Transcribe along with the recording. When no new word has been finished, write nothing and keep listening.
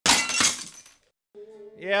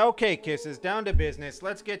Yeah, okay, Kisses. Down to business.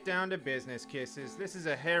 Let's get down to business, Kisses. This is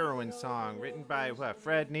a heroin song written by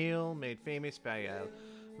Fred Neil, made famous by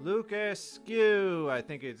Lucas Skew. I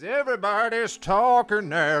think it's everybody's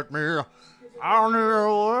talking at me. I don't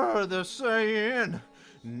know what they're saying.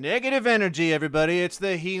 Negative energy, everybody. It's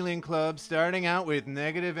the Healing Club, starting out with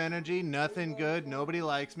negative energy. Nothing good. Nobody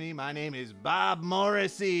likes me. My name is Bob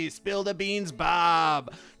Morrissey. Spill the beans,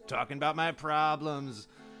 Bob. Talking about my problems.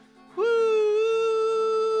 Woo!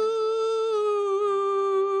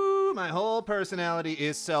 My whole personality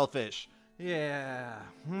is selfish. Yeah.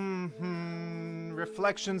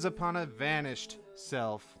 Reflections upon a vanished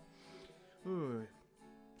self. Ooh.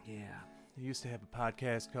 Yeah. I used to have a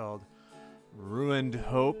podcast called Ruined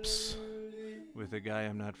Hopes with a guy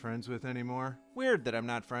I'm not friends with anymore. Weird that I'm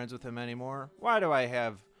not friends with him anymore. Why do I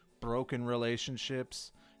have broken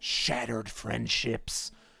relationships? Shattered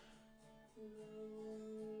friendships?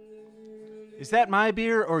 Is that my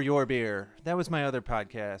beer or your beer? That was my other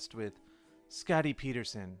podcast with Scotty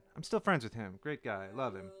Peterson. I'm still friends with him. Great guy.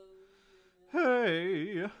 Love him.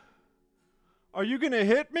 Hey, are you gonna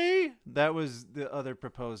hit me? That was the other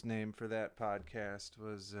proposed name for that podcast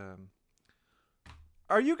was,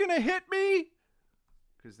 are you gonna hit me?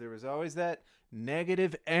 Because there was always that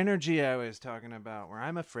negative energy I was talking about where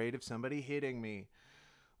I'm afraid of somebody hitting me.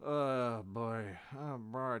 Oh boy.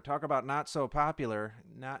 Talk about not so popular.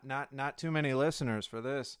 Not too many listeners for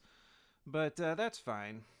this. But that's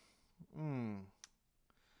fine.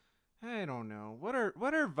 I don't know. What are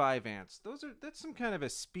Vyvanse? That's some kind of a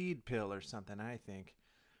speed pill or something, I think.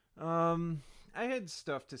 I had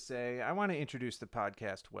stuff to say. I want to introduce the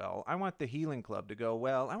podcast well. I want the Healing Club to go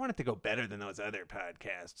well. I want it to go better than those other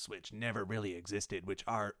podcasts, which never really existed, which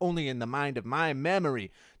are only in the mind of my memory.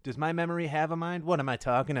 Does my memory have a mind? What am I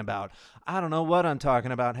talking about? I don't know what I'm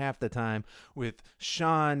talking about half the time with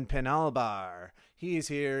Sean Penalbar. He's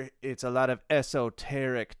here. It's a lot of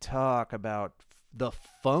esoteric talk about the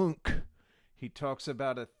funk. He talks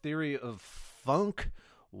about a theory of funk,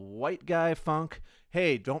 white guy funk.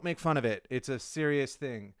 Hey, don't make fun of it. It's a serious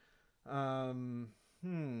thing. Let's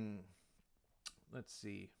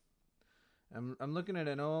see. I'm looking at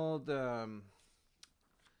an old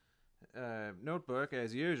notebook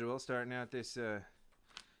as usual, starting out this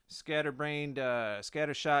scatterbrained,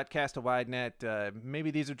 scattershot, cast a wide net.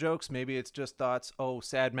 Maybe these are jokes. Maybe it's just thoughts. Oh,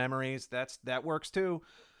 sad memories. That works too.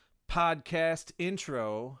 Podcast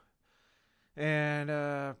intro. And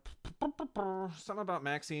something about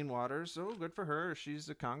Maxine Waters. Oh, good for her. She's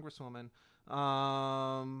a congresswoman.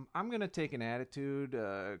 I'm going to take an attitude.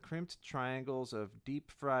 Crimped triangles of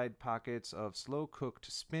deep-fried pockets of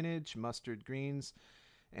slow-cooked spinach, mustard greens,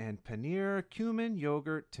 and paneer, cumin,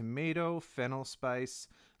 yogurt, tomato, fennel spice,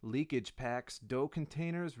 leakage packs, dough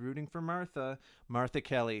containers, rooting for Martha. Martha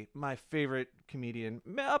Kelly, my favorite comedian.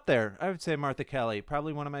 Up there, I would say Martha Kelly.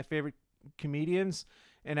 Probably one of my favorite comedians.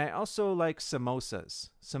 And I also like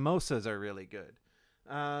samosas. Samosas are really good.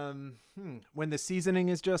 When the seasoning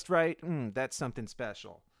is just right, that's something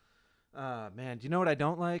special. Man, do you know what I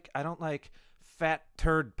don't like? I don't like fat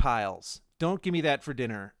turd piles. Don't give me that for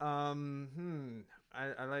dinner. I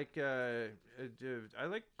like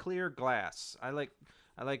clear glass. I like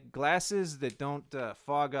glasses that don't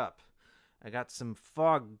fog up. I got some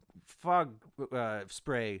fog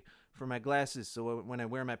spray for my glasses, so when I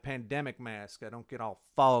wear my pandemic mask, I don't get all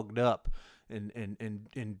fogged up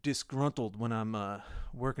and disgruntled when I'm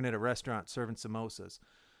working at a restaurant serving samosas.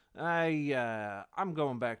 I'm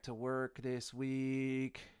going back to work this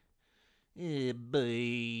week.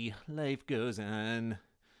 Boy, life goes on.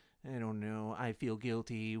 I don't know. I feel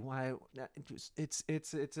guilty. Why? It's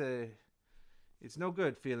no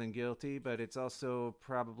good feeling guilty, but it's also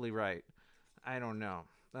probably right. I don't know.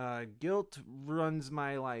 Guilt runs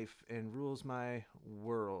my life and rules my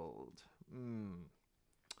world.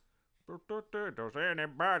 Does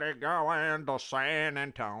anybody go into San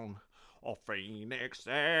Antonio or Phoenix,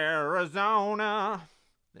 Arizona?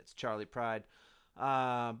 That's Charlie Pride.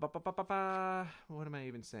 What am I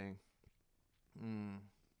even saying?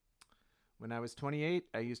 When I was 28,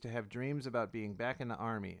 I used to have dreams about being back in the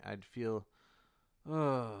Army. I'd feel...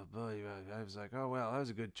 Oh boy, I was like, oh well, that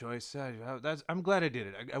was a good choice. I'm glad I did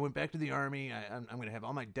it. I went back to the Army. I'm gonna have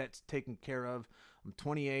all my debts taken care of. I'm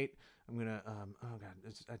 28. I'm gonna oh god,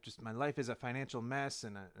 my life is a financial mess,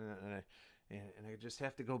 and I just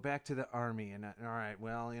have to go back to the Army. And all right,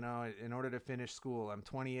 well, in order to finish school, I'm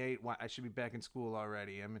 28. I should be back in school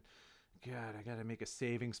already. God, I gotta make a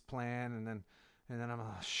savings plan, and then I'm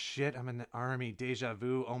shit. I'm in the Army. Deja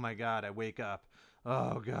vu. Oh my god, I wake up.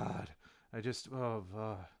 Oh god.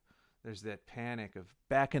 there's that panic of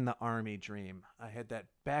back in the army dream. I had that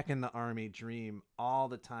back in the army dream all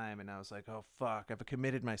the time, and I was like, oh, fuck, I've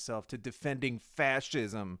committed myself to defending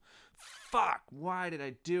fascism. Fuck, why did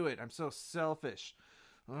I do it? I'm so selfish.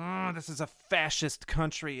 Oh, this is a fascist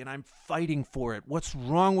country, and I'm fighting for it. What's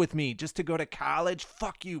wrong with me? Just to go to college?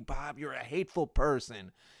 Fuck you, Bob. You're a hateful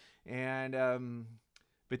person. And,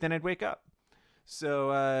 but then I'd wake up.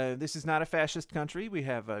 So this is not a fascist country. We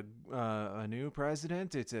have a new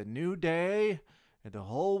president. It's a new day. And the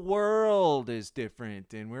whole world is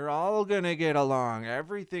different. And we're all going to get along.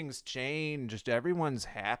 Everything's changed. Everyone's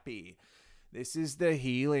happy. This is the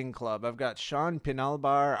Healing Club. I've got Sean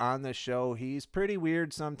Penalbar on the show. He's pretty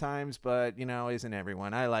weird sometimes, but, you know, isn't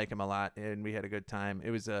everyone? I like him a lot, and we had a good time.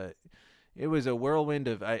 It was a whirlwind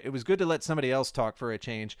of... it was good to let somebody else talk for a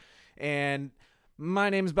change. And my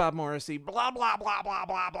name's Bob Morrissey. Blah, blah, blah, blah,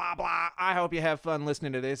 blah, blah, blah. I hope you have fun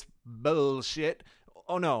listening to this bullshit.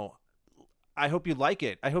 Oh, no. I hope you like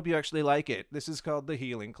it. I hope you actually like it. This is called the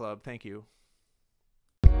Healing Club. Thank you.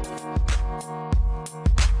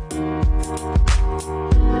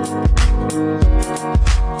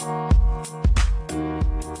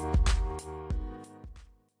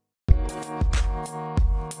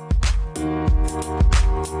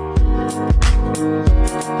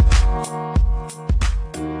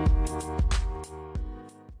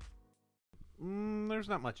 There's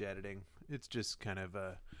not much editing. It's just kind of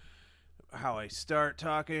how I start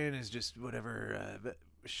talking is just whatever.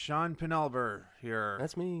 Sean Penalbar here.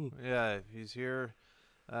 That's me. Yeah, he's here.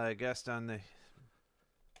 Guest on the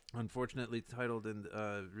unfortunately titled and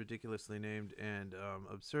ridiculously named and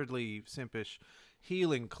absurdly simpish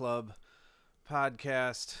Healing Club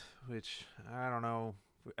podcast, which I don't know,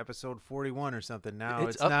 episode 41 or something now.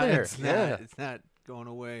 It's up not there. It's not going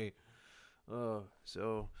away.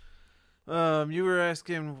 So you were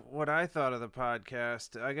asking what I thought of the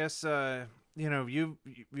podcast. I guess you know, you've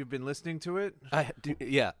been listening to it?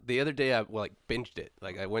 Yeah. The other day I binged it.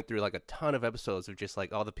 Like I went through like a ton of episodes of just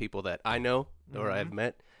like all the people that I know or I've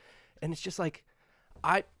met. And it's just like,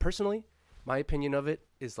 I personally, my opinion of it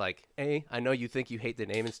is like, I know you think you hate the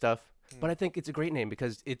name and stuff, but I think it's a great name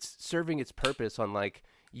because it's serving its purpose on like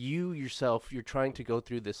you yourself, you're trying to go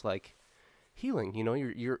through this like healing, you know,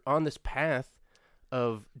 you're on this path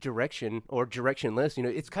of direction or directionless, you know,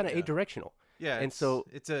 it's kind of adirectional. Yeah, and so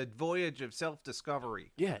it's a voyage of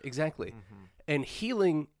self-discovery. Yeah, exactly. And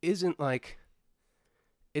healing isn't like,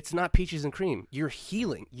 it's not peaches and cream. You're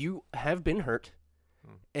healing. You have been hurt.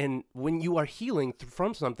 And when you are healing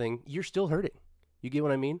from something, you're still hurting. You get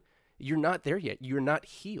what I mean? You're not there yet. You're not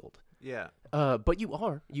healed. Yeah. But you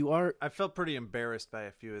are. You are. I felt pretty embarrassed by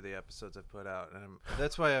a few of the episodes I put out, and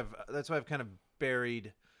that's why I've kind of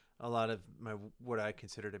buried a lot of my what I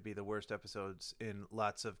consider to be the worst episodes in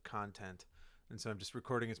lots of content. And so I'm just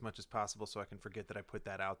recording as much as possible so I can forget that I put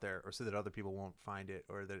that out there, or so that other people won't find it,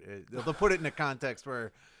 or that they'll put it in a context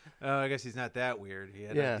where, I guess he's not that weird. He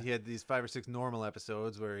had these 5 or 6 normal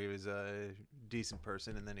episodes where he was a decent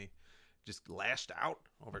person, and then he just lashed out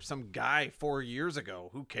over some guy 4 years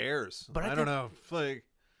ago. Who cares? But I don't know. Like,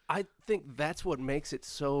 I think that's what makes it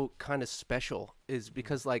so kind of special is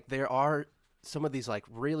because like there are some of these like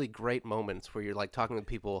really great moments where you're like talking with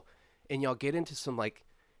people and y'all get into some like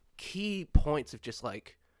key points of just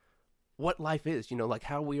like what life is, you know, like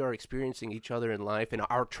how we are experiencing each other in life and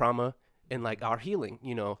our trauma and like our healing,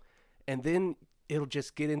 you know, and then it'll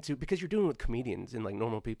just get into, because you're doing it with comedians and like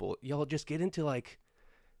normal people, y'all just get into like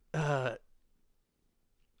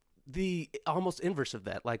the almost inverse of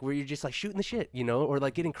that, like where you're just like shooting the shit, you know, or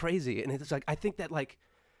like getting crazy. And it's like, I think that like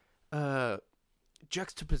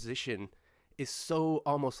juxtaposition is so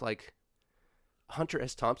almost like Hunter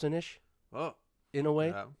S. Thompson-ish. Oh. In a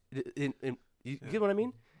way, you get what I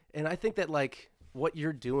mean? And I think that like what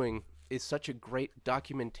you're doing is such a great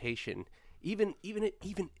documentation. Even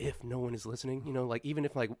if no one is listening, you know, like even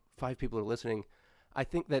if like 5 people are listening, I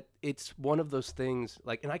think that it's one of those things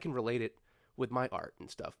like, and I can relate it with my art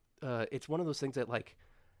and stuff. It's one of those things that like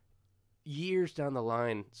years down the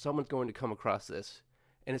line, someone's going to come across this,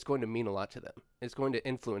 and it's going to mean a lot to them. It's going to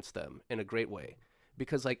influence them in a great way,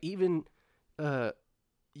 because like even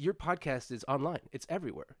your podcast is online. It's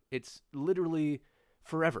everywhere. It's literally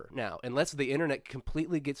forever now. Unless the internet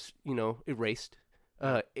completely gets, you know, erased,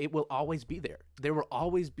 it will always be there. There will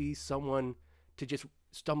always be someone to just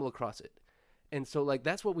stumble across it. And so, like,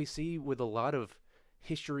 that's what we see with a lot of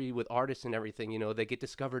history with artists and everything. You know, they get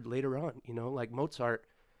discovered later on. You know, like Mozart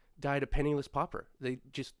died a penniless pauper. They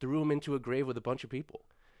just threw him into a grave with a bunch of people.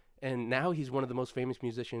 And now he's one of the most famous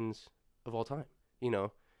musicians of all time, you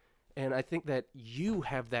know. And I think that you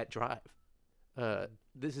have that drive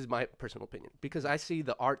This is my personal opinion, because I see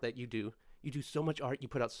the art that you do. You do so much art. You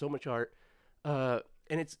put out so much art, and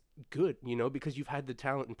it's good, because you've had the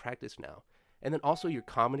talent and practice now. And then also your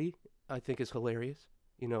comedy, I think, is hilarious.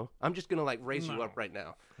 I'm just gonna raise you up right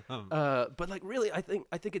now. But really, I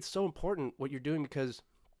think it's so important what you're doing, because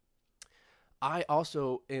I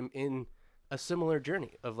also am in a similar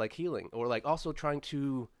journey of healing, or also trying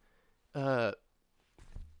to, and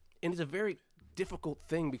it's a very difficult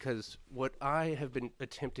thing, because what I have been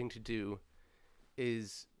attempting to do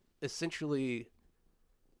is essentially,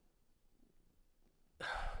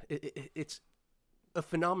 it's a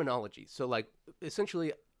phenomenology. So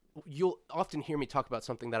essentially, you'll often hear me talk about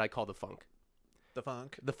something that I call the funk. The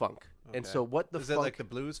funk? The funk. Okay. And so what the is funk... it like the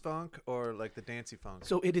blues funk or like the dancey funk?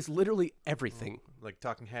 So it is literally everything. Like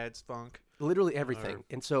Talking Heads funk? Literally everything. Or...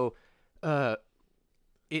 And so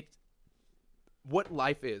what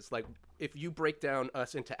life is, if you break down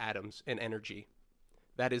us into atoms and energy,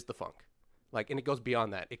 that is the funk. And it goes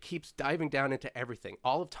beyond that. It keeps diving down into everything.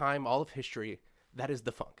 All of time, all of history, that is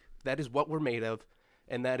the funk. That is what we're made of.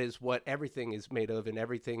 And that is what everything is made of, and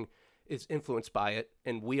everything is influenced by it,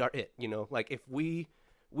 and we are it, if we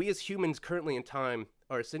as humans currently in time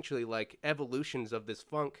are essentially evolutions of this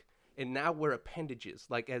funk, and now we're appendages,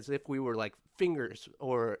 as if we were fingers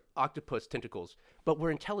or octopus tentacles, but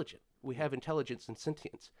we're intelligent. We have intelligence and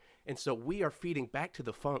sentience. And so we are feeding back to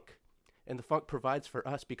the funk, and the funk provides for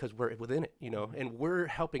us because we're within it, and we're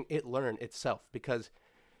helping it learn itself, because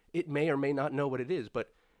it may or may not know what it is. But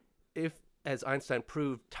if, as Einstein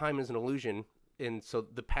proved, time is an illusion, and so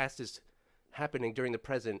the past is happening during the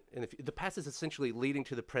present, and the past is essentially leading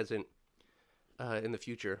to the present in the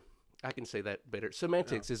future. I can say that better.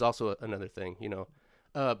 Semantics is also another thing,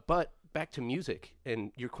 But back to music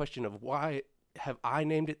and your question of why have I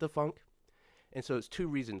named it the funk? And so it's two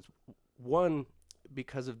reasons. One,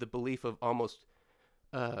 because of the belief of almost,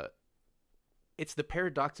 it's the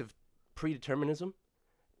paradox of predeterminism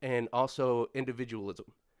and also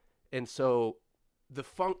individualism. And so the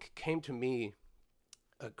funk came to me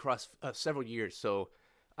across several years. So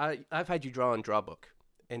I've had you draw on Drawbook.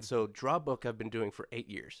 And so Drawbook I've been doing for 8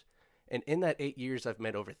 years. And in that 8 years, I've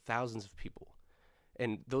met over thousands of people.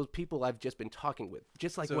 And those people I've just been talking with,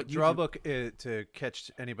 just like so what you Drawbook is, to catch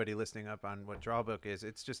anybody listening up on what Drawbook is,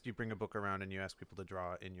 it's just you bring a book around and you ask people to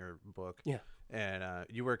draw in your book. Yeah. And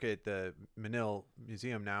you work at the Manil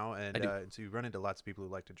Museum now, and so you run into lots of people who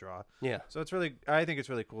like to draw. Yeah. So I think it's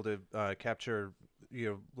really cool to capture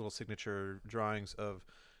little signature drawings of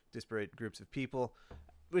disparate groups of people,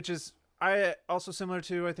 which is also similar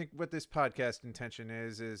to, I think, what this podcast intention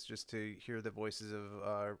is just to hear the voices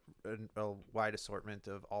of a wide assortment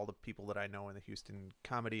of all the people that I know in the Houston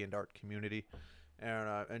comedy and art community,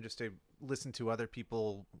 and just to listen to other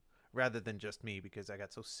people rather than just me, because I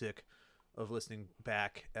got so sick of listening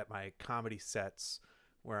back at my comedy sets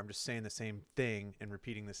where I'm just saying the same thing and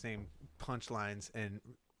repeating the same punchlines and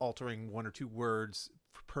altering one or two words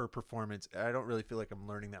per performance. I don't really feel like I'm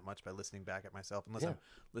learning that much by listening back at myself, unless I'm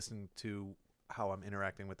listening to how I'm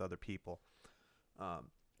interacting with other people.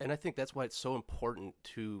 And I think that's why it's so important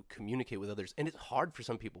to communicate with others. And it's hard for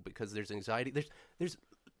some people because there's anxiety. There's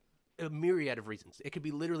a myriad of reasons. It could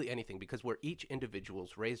be literally anything, because we're each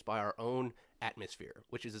individuals raised by our own atmosphere,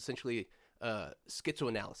 which is essentially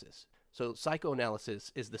schizoanalysis. So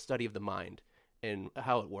psychoanalysis is the study of the mind and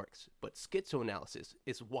how it works, but schizoanalysis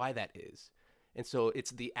is why that is. And so it's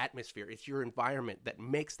the atmosphere, it's your environment that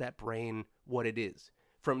makes that brain what it is.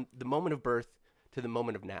 From the moment of birth to the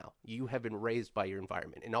moment of now, you have been raised by your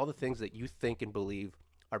environment, and all the things that you think and believe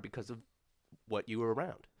are because of what you were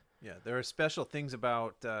around. Yeah, there are special things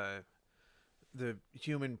about the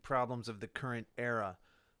human problems of the current era,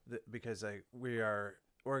 because we are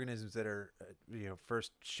organisms that are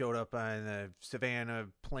first showed up on the savanna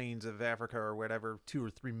plains of Africa or whatever 2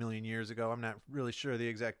 or 3 million years ago. I'm not really sure the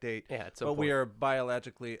exact date. Yeah, but we are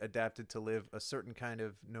biologically adapted to live a certain kind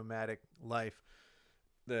of nomadic life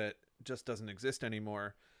that just doesn't exist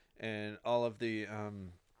anymore. And all of the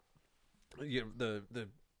the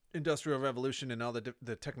industrial revolution and all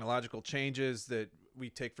the technological changes that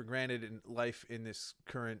we take for granted in life in this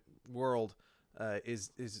current world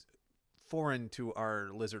is foreign to our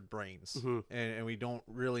lizard brains. Mm-hmm. And we don't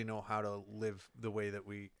really know how to live the way that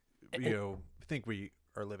we think we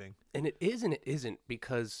are living. And it is and it isn't,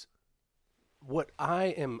 because what I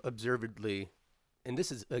am observedly, and this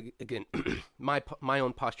is again my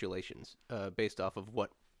own postulations based off of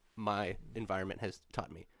what my environment has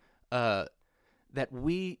taught me, that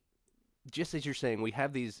we, just as you're saying, we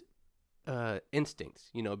have these instincts,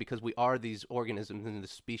 because we are these organisms in the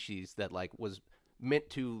species that was meant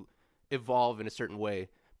to evolve in a certain way.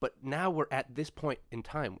 But now we're at this point in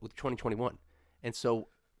time with 2021. And so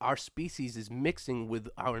our species is mixing with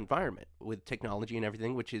our environment, with technology and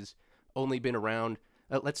everything, which has only been around.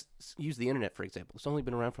 Let's use the internet, for example. It's only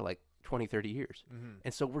been around for like 20, 30 years.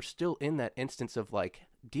 And so we're still in that instance of like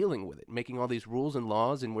dealing with it, making all these rules and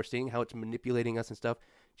laws, and we're seeing how it's manipulating us and stuff.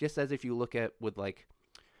 Just as if you look at with like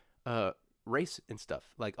race and stuff,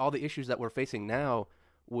 like all the issues that we're facing now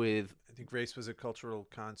with. I think race was a cultural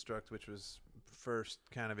construct which was first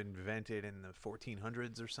kind of invented in the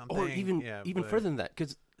 1400s or something. Or even further than that,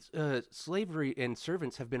 because slavery and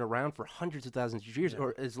servants have been around for hundreds of thousands of years,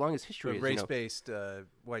 or as long as history is. Race-based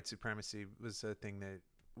white supremacy was a thing that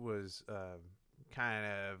was kind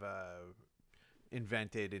of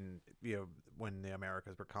invented in, when the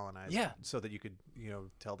Americas were colonized, so that you could,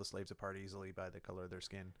 tell the slaves apart easily by the color of their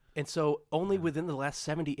skin. And so only within the last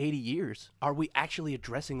 70, 80 years are we actually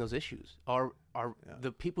addressing those issues. Are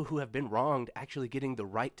the people who have been wronged actually getting the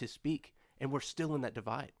right to speak? And we're still in that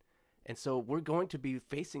divide. And so we're going to be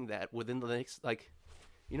facing that within the next,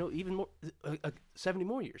 even more 70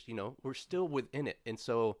 more years. We're still within it. And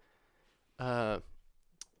so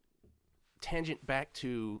tangent back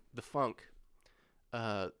to the funk.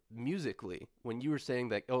 Musically, when you were saying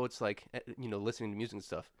that, it's like, listening to music and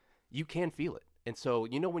stuff, you can feel it. And so,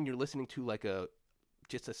 when you're listening to like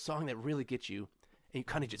just a song that really gets you, and you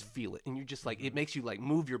kind of just feel it, and you're just like, it makes you like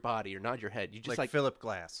move your body or nod your head. You just like Philip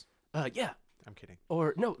Glass. Yeah. I'm kidding.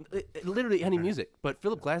 Or no, literally any music. But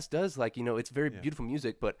Philip Glass does, it's very beautiful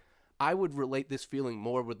music, but I would relate this feeling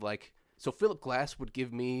more with so Philip Glass would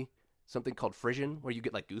give me something called frisson, where you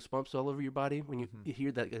get like goosebumps all over your body when you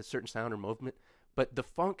hear that a certain sound or movement. But the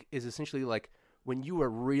funk is essentially like when you are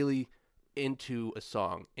really into a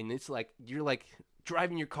song, and it's like you're like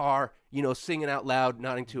driving your car, singing out loud,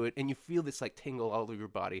 nodding to it, and you feel this like tingle all over your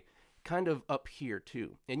body, kind of up here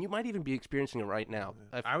too. And you might even be experiencing it right now.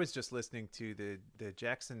 I was just listening to the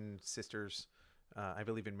Jackson Sisters, I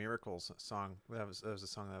Believe in Miracles song. That was a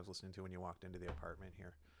song that I was listening to when you walked into the apartment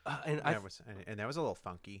here. And that was a little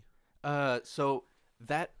funky. So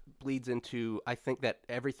that bleeds into, I think that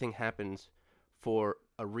everything happens for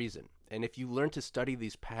a reason. And if you learn to study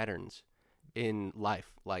these patterns in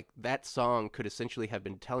life, like that song could essentially have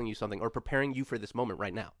been telling you something or preparing you for this moment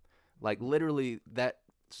right now. Like literally that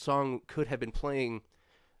song could have been playing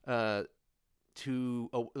to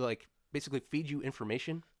basically feed you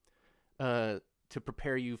information to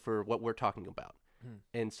prepare you for what we're talking about.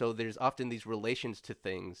 And so there's often these relations to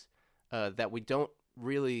things that we don't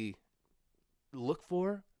really look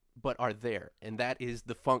for, but are there. And that is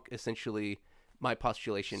the funk, essentially, my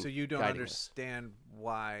postulation. So you don't understand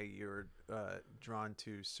why you're drawn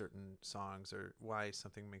to certain songs or why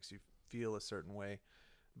something makes you feel a certain way,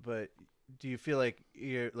 but do you feel like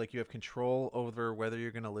you have control over whether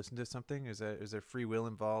you're going to listen to something? Is there free will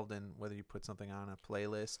involved in whether you put something on a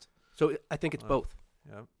playlist? So I think it's both.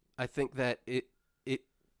 Yeah. I think that it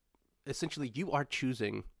essentially you are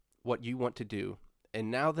choosing what you want to do, and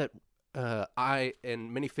now that I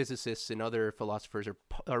and many physicists and other philosophers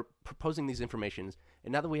are proposing these informations,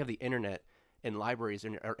 and now that we have the internet and libraries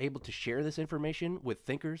and are able to share this information with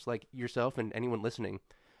thinkers like yourself and anyone listening,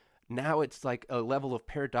 now it's like a level of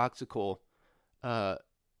paradoxical.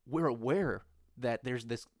 We're aware that there's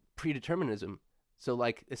this predeterminism. So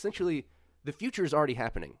like essentially the future is already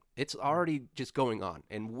happening. It's already just going on,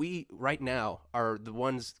 and we right now are the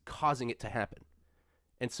ones causing it to happen.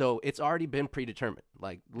 And so it's already been predetermined.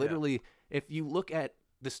 Like literally, if you look at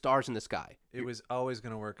the stars in the sky, it was always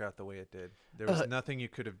going to work out the way it did. There was nothing you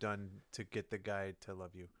could have done to get the guy to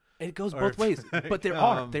love you. It goes both ways, but there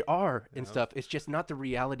are and stuff. It's just not the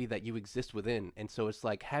reality that you exist within. And so it's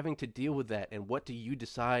like having to deal with that. And what do you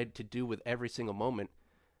decide to do with every single moment?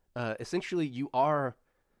 Essentially, you are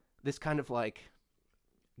this kind of like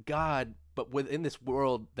God, but within this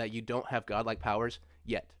world that you don't have godlike powers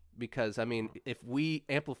yet. Because, I mean, if we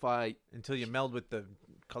amplify... Until you meld with the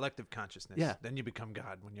collective consciousness, then you become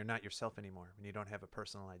God when you're not yourself anymore, when you don't have a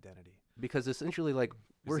personal identity. Because essentially, like,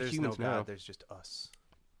 we're humans no now. God, there's just us.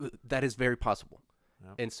 That is very possible.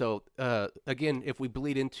 Yep. And so, again, if we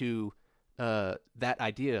bleed into that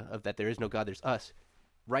idea of that there is no God, there's us.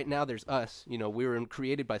 Right now, there's us. We were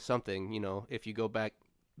created by something. If you go back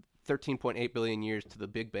 13.8 billion years to the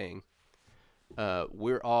Big Bang,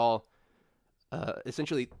 we're all...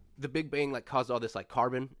 essentially, the Big Bang caused all this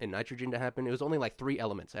carbon and nitrogen to happen. It was only 3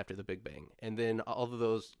 elements after the Big Bang, and then all of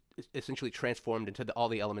those essentially transformed into all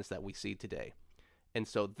the elements that we see today. And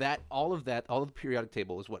so all of the periodic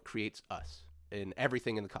table is what creates us and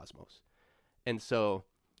everything in the cosmos. And so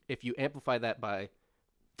if you amplify that by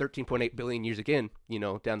 13.8 billion years again,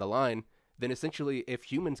 down the line, then essentially if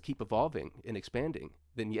humans keep evolving and expanding,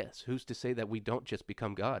 then yes, who's to say that we don't just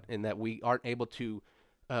become God and that we aren't able to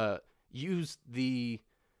use the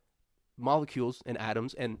molecules and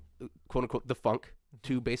atoms and quote unquote the funk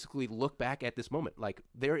to basically look back at this moment. Like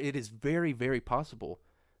it is very, very possible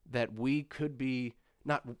that we could be,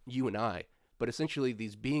 not you and I, but essentially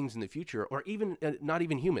these beings in the future, or even not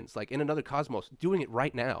even humans, like in another cosmos, doing it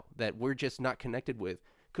right now that we're just not connected with,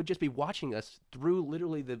 could just be watching us through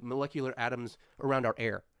literally the molecular atoms around our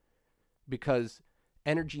air, because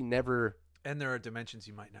energy never. And there are dimensions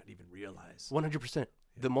you might not even realize. 100%.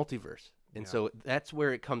 The multiverse. And so that's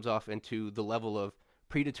where it comes off into the level of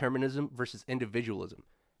predeterminism versus individualism.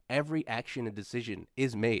 Every action and decision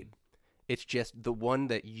is made. It's just the one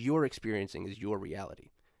that you're experiencing is your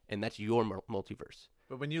reality. And that's your multiverse.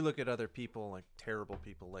 But when you look at other people, like terrible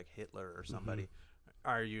people like Hitler or somebody,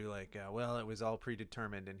 are you like, well, it was all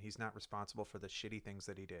predetermined and he's not responsible for the shitty things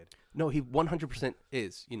that he did? No, he 100%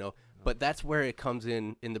 is, But that's where it comes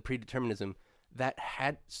in the predeterminism, that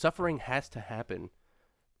suffering has to happen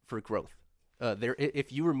for growth.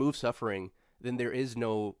 If you remove suffering, then there is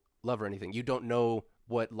no love or anything. You don't know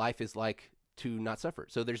what life is like to not suffer.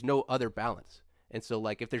 So there's no other balance. And so,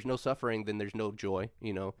 like, if there's no suffering, then there's no joy,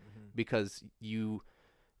 because you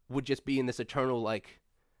would just be in this eternal, like,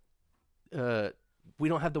 we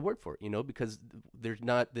don't have the word for it, because there's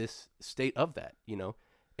not this state of that,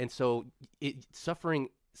 And so suffering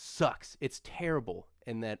sucks. It's terrible.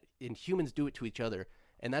 And humans do it to each other.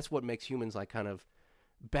 And that's what makes humans, like, kind of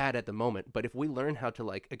bad at the moment. But if we learn how to,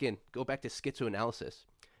 like, again, go back to schizoanalysis,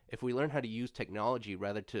 if we learn how to use technology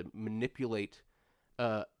rather to manipulate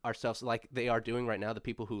ourselves, like they are doing right now, the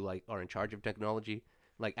people who like are in charge of technology,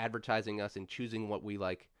 like advertising us and choosing what we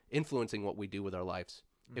like, influencing what we do with our lives.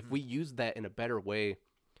 If we use that in a better way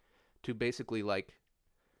to basically like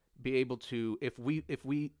be able to, if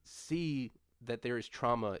we see that there is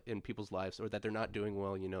trauma in people's lives or that they're not doing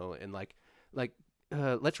well, and like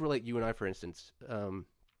let's relate you and I, for instance.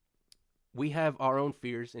 We have our own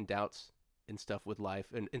fears and doubts and stuff with life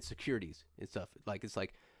and insecurities and stuff. Like, it's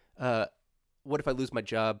like, what if I lose my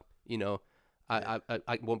job?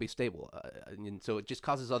 I won't be stable. And so it just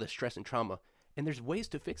causes all this stress and trauma. And there's ways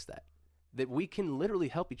to fix that we can literally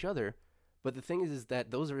help each other. But the thing is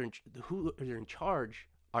that those who are in charge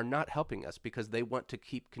are not helping us because they want to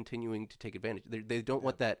keep continuing to take advantage. They don't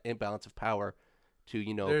want that imbalance of power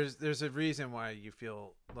to, There's a reason why you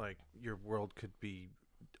feel like your world could be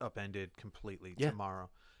upended completely tomorrow.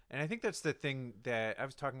 And I think that's the thing that I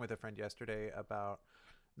was talking with a friend yesterday about.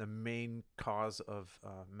 The main cause of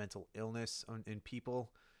mental illness in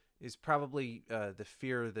people is probably the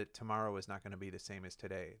fear that tomorrow is not going to be the same as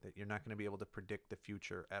today, that you're not going to be able to predict the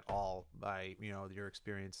future at all by, your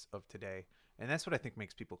experience of today. And that's what I think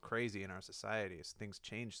makes people crazy in our society, is things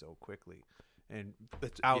change so quickly and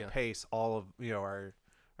outpace all of,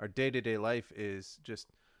 our day-to-day life is just,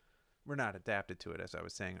 we're not adapted to it, as I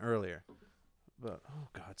was saying earlier. But, oh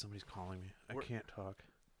God, somebody's calling me. I can't talk.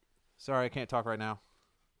 Sorry, I can't talk right now.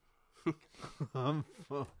 I'm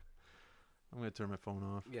gonna turn my phone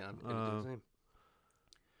off. Yeah, I'm gonna do the same.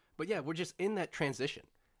 But yeah, we're just in that transition,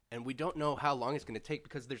 and we don't know how long it's going to take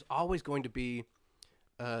because there's always going to be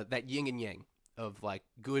that yin and yang of like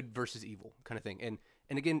good versus evil kind of thing. And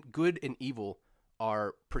again, good and evil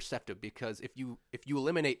are perceptive because if you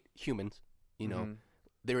eliminate humans,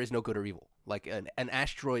 there is no good or evil. Like an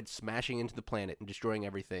asteroid smashing into the planet and destroying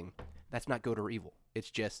everything, that's not good or evil. It's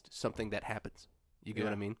just something that happens. You get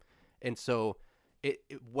what I mean? And so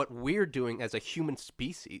what we're doing as a human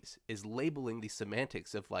species is labeling the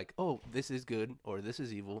semantics of like, oh, this is good or this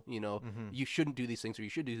is evil, you shouldn't do these things or you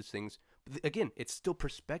should do these things. But again, it's still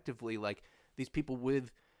prospectively like these people with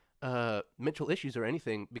mental issues or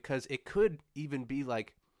anything, because it could even be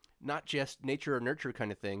like not just nature or nurture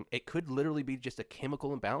kind of thing. It could literally be just a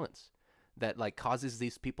chemical imbalance that like causes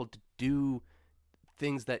these people to do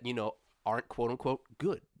things that, aren't quote unquote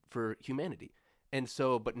good for humanity. And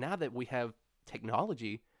so, but now that we have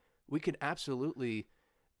technology, we could absolutely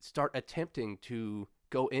start attempting to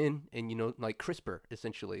go in and, like CRISPR,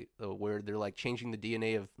 essentially, where they're like changing the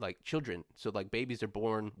DNA of like children. So like babies are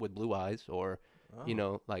born with blue eyes or,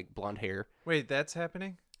 like blonde hair. Wait, that's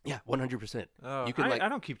happening? Yeah, 100%. Oh, you can I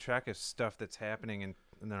don't keep track of stuff that's happening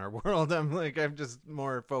in our world. I'm just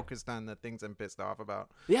more focused on the things I'm pissed off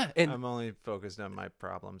about. Yeah, and I'm only focused on my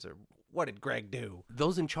problems or what did Greg do?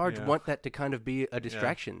 Those in charge want that to kind of be a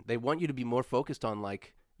distraction. Yeah. They want you to be more focused on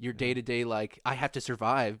like your day-to-day, like I have to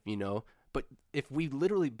survive, But if we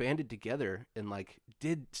literally banded together and like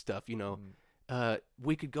did stuff,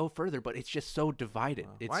 we could go further. But it's just so divided.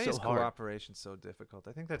 It's Why so is hard. Cooperation so difficult?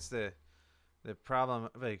 I think that's the problem.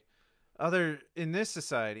 Like in this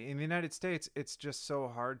society, in the United States, it's just so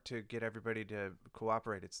hard to get everybody to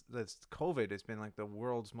cooperate. It's COVID has been like the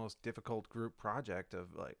world's most difficult group project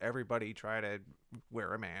of like everybody try to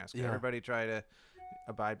wear a mask, Yeah. everybody try to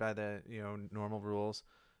abide by the normal rules.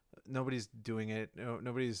 Nobody's doing it.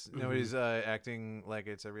 Nobody's acting like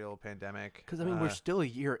it's a real pandemic. Because, I mean, we're still a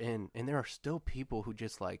year in, and there are still people who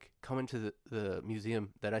just, like, come into the museum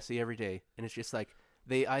that I see every day, and it's just, like,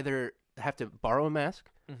 they either have to borrow a mask,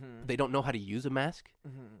 they don't know how to use a mask,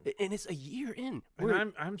 and it's a year in.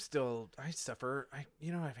 And I suffer.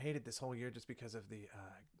 I've hated this whole year just because of the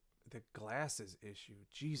glasses issue.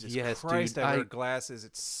 Jesus Christ, dude, I wear glasses.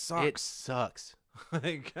 It sucks. It sucks.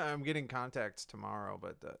 Like, I'm getting contacts tomorrow,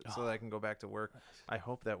 but so that I can go back to work. I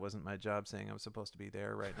hope that wasn't my job saying I'm supposed to be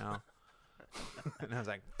there right now. And I was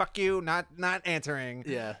like, "Fuck you, not answering."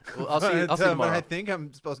 Yeah, well, I'll see. I'll see tomorrow. But I think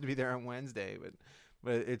I'm supposed to be there on Wednesday,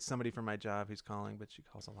 but it's somebody from my job who's calling. But she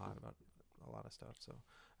calls a lot about a lot of stuff, so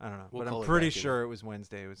I don't know. We'll but call I'm her pretty back in. sure it was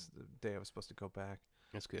Wednesday. It was the day I was supposed to go back.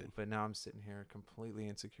 That's good. But now I'm sitting here completely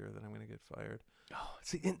insecure that I'm going to get fired. Oh,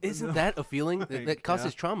 see, and isn't that a feeling that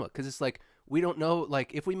causes trauma? Because it's like we don't know.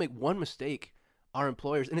 Like, if we make one mistake, our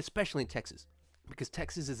employers, and especially in Texas, because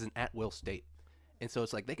Texas is an at-will state, and so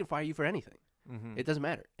it's like they can fire you for anything. It doesn't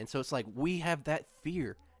matter. And so it's like we have that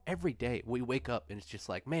fear every day. We wake up and it's just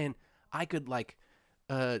like, man, I could like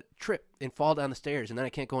trip and fall down the stairs, and then I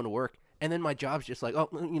can't go into work. And then my job's just like,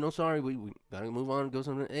 oh, sorry, we gotta move on, go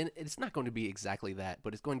somewhere. And it's not going to be exactly that,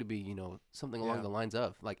 but it's going to be, something along the lines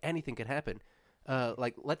of, like, anything could happen.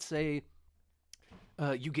 Like, let's say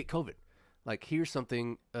you get COVID. Like, here's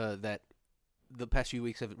something that the past few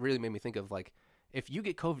weeks have really made me think of. Like, if you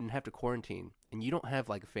get COVID and have to quarantine, and you don't have,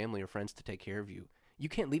 like, a family or friends to take care of you, you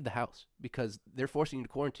can't leave the house because they're forcing you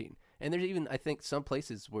to quarantine. And there's even, I think, some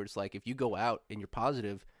places where it's like, if you go out and you're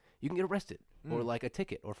positive, you can get arrested or like a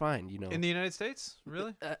ticket or fined, In the United States?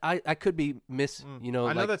 Really? I could be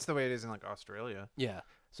I know that's the way it is in like Australia. Yeah.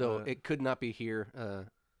 So it could not be here.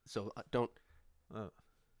 So don't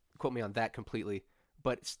quote me on that completely.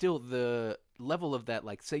 But still, the level of that,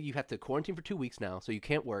 like, say you have to quarantine for 2 weeks now, so you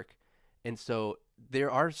can't work. And so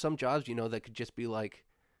there are some jobs, that could just be like,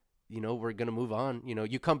 we're going to move on.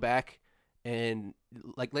 You come back and,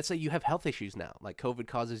 like, let's say you have health issues now. Like, COVID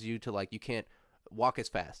causes you to, like, you can't walk as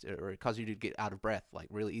fast, or it causes you to get out of breath, like,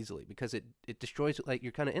 really easily, because it destroys, like,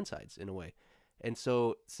 your kind of insides in a way. And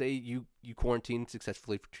so say you quarantine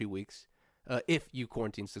successfully for 2 weeks. If you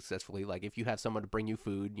quarantine successfully, like, if you have someone to bring you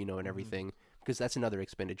food, and everything, because that's another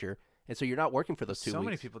expenditure. And so you're not working for those 2 weeks. So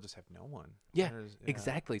many people just have no one. Yeah,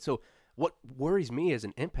 exactly. So what worries me as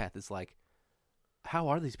an empath is, like, how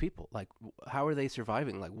are these people? Like, how are they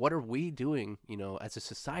surviving? Like, what are we doing, as a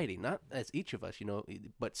society? Not as each of us,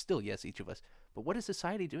 but still, yes, each of us. But what is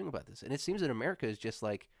society doing about this? And it seems that America is just,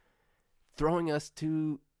 like, throwing us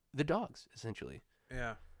to the dogs, essentially.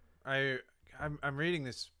 Yeah. I'm reading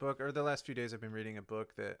this book, or the last few days I've been reading a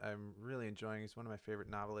book that I'm really enjoying. He's one of my favorite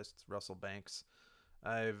novelists, Russell Banks.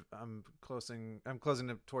 I'm closing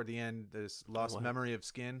up toward the end this Lost Memory of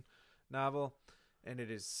Skin novel, and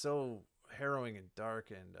it is so harrowing and dark,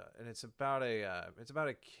 and it's about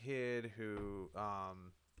a kid who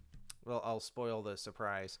well, I'll spoil the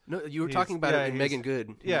surprise. No, you were talking about it in Megan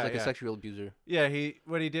Good. He was like a sexual abuser. Yeah,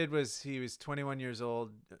 what he did was he was 21 years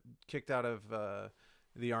old, kicked out of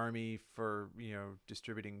the army for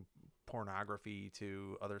distributing pornography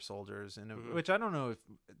to other soldiers, and which I don't know if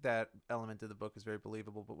that element of the book is very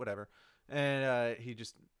believable, but whatever. And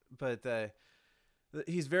he's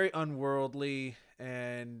very unworldly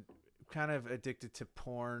and kind of addicted to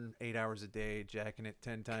porn 8 hours a day, jacking it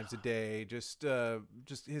 10 times a day. Just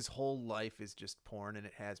his whole life is just porn, and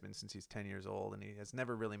it has been since he's 10 years old, and he has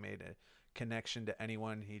never really made a connection to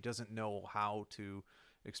anyone. He doesn't know how to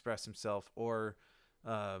express himself or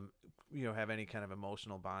have any kind of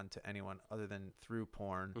emotional bond to anyone other than through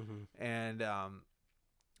porn. And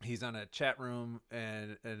he's on a chat room,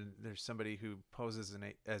 and there's somebody who poses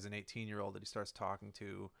as an 18-year-old that he starts talking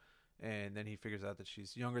to, and then he figures out that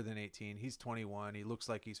she's younger than 18. He's 21. He looks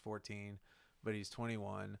like he's 14, but he's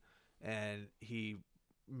 21, and he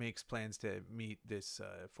makes plans to meet this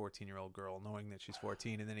 14-year-old girl, knowing that she's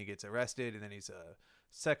 14, and then he gets arrested, and then he's a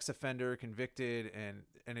sex offender, convicted,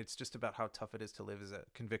 and it's just about how tough it is to live as a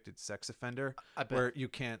convicted sex offender, where you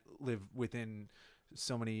can't live within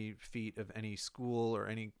so many feet of any school or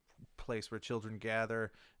any place where children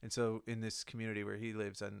gather. And so in this community where he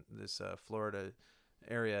lives in this Florida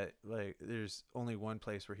area, like, there's only one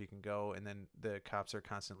place where he can go, and then the cops are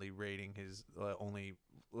constantly raiding his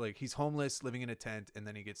like, he's homeless, living in a tent, and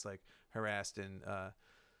then he gets, like, harassed and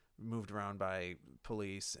moved around by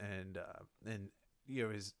police, and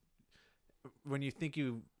his when you think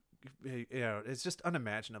it's just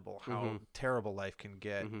unimaginable how terrible life can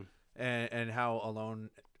get, and how alone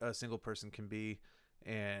a single person can be,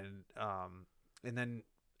 and then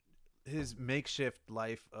his makeshift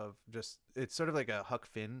life of just, it's sort of like a Huck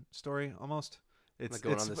Finn story almost. It's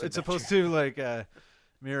supposed to like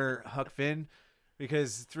mirror Huck Finn,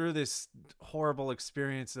 because through this horrible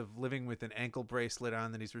experience of living with an ankle bracelet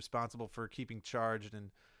on that he's responsible for keeping charged,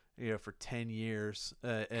 and for 10 years,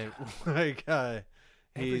 and like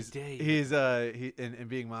he's and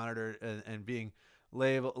being monitored, and being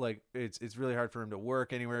labeled, like it's really hard for him to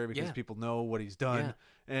work anywhere because people know what he's done,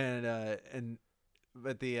 but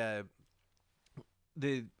the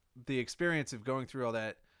experience of going through all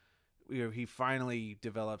that, he finally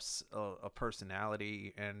develops a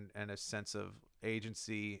personality and a sense of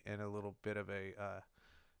agency, and a little bit of a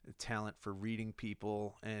talent for reading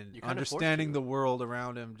people and understanding the world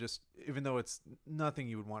around him, just even though it's nothing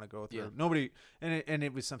you would want to go through. Nobody, and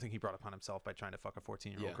it was something he brought upon himself by trying to fuck a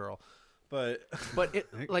 14-year-old girl. But it,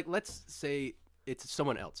 like, let's say it's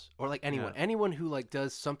someone else, or like anyone who like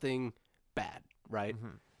does something bad, right?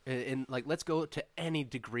 And like, let's go to any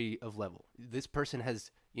degree of level. This person has,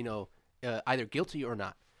 either guilty or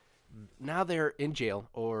not. Now they're in jail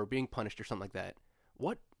or being punished or something like that.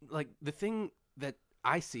 What, like, the thing that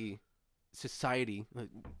I see society,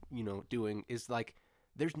 doing is like,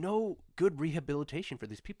 there's no good rehabilitation for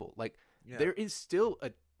these people. Like, there is still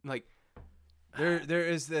a, like, there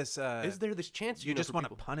is this, is there this chance you just want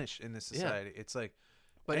to punish in this society? It's like,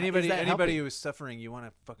 but anybody who is suffering, you want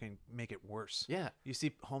to fucking make it worse. Yeah. You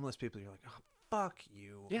see homeless people, you're like, oh, fuck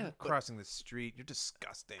you. Yeah. Crossing the street, you're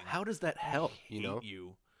disgusting. How does that help? I hate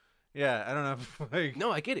you. Yeah, I don't know. Like,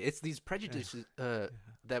 no, I get it. It's these prejudices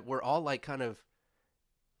that we're all like kind of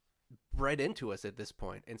bred into us at this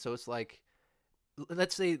point. And so it's like,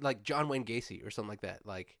 let's say like John Wayne Gacy or something like that.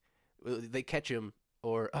 Like, they catch him,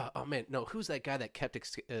 or oh man, no, who's that guy that kept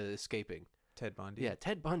escaping? Ted Bundy. Yeah,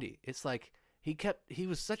 Ted Bundy. It's like he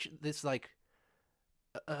was such this like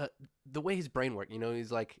the way his brain worked,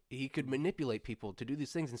 he's like, he could manipulate people to do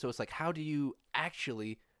these things. And so it's like, how do you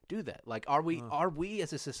actually do that? Like, are we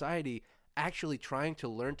as a society actually trying to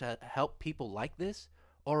learn to help people like this,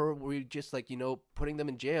 or are we just like, putting them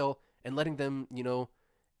in jail and letting them,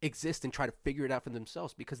 exist and try to figure it out for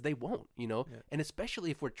themselves, because they won't, and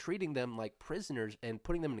especially if we're treating them like prisoners and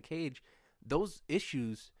putting them in a cage, those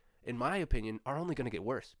issues, in my opinion, are only going to get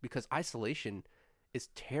worse, because isolation is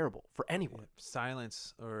terrible for anyone.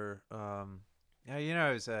 Silence, or I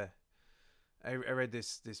read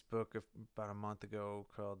this book about a month ago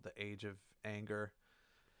called The Age of Anger,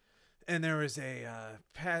 and there was there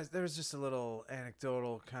was just a little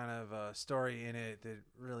anecdotal kind of story in it that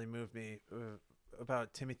really moved me,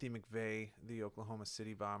 about Timothy McVeigh, the Oklahoma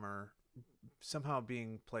City bomber, somehow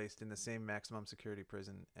being placed in the same maximum security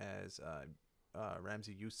prison as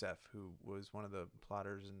Ramzi Youssef, who was one of the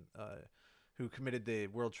plotters and who committed the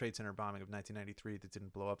World Trade Center bombing of 1993 that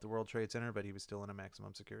didn't blow up the World Trade Center, but he was still in a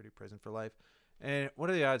maximum security prison for life. And what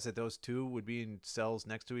are the odds that those two would be in cells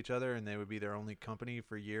next to each other, and they would be their only company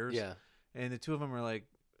for years? Yeah. And the two of them were like,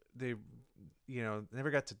 they,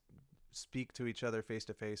 never got to speak to each other face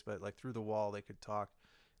to face, but like through the wall they could talk.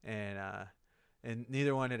 And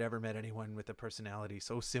neither one had ever met anyone with a personality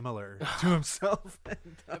so similar to himself.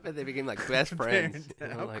 I bet they became like best friends.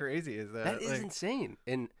 How crazy is that? That is insane.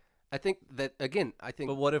 And I think that, again,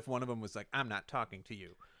 But what if one of them was like, I'm not talking to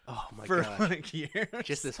you? Oh my for gosh. like years.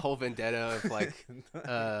 Just this whole vendetta of like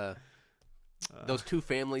those two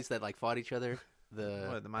families that like fought each other.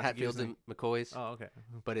 The Hatfields and McCoys. Oh, okay.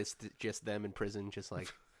 But it's just them in prison, just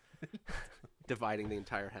like dividing the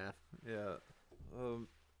entire half. Yeah.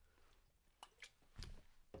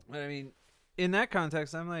 But I mean, in that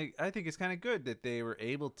context, I'm like, I think it's kind of good that they were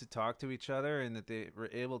able to talk to each other, and that they were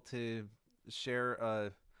able to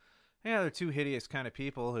share. They're two hideous kind of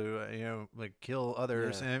people who like kill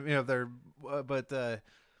others, and they're but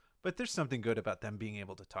there's something good about them being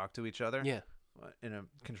able to talk to each other. Yeah. In a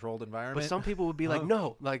controlled environment. But some people would be like,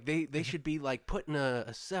 no, like they should be like put in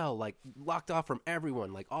a cell, like locked off from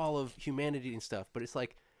everyone, like all of humanity and stuff. But it's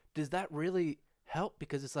like, does that really help?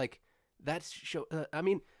 Because it's like, that's I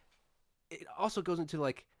mean, it also goes into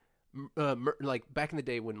like, like back in the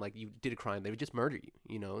day when like you did a crime, they would just murder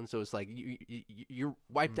you, and so it's like you're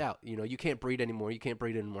wiped out, you can't breed anymore. You can't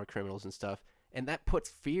breed any more criminals and stuff. And that puts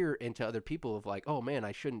fear into other people of like, oh man,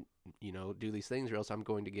 I shouldn't, do these things or else I'm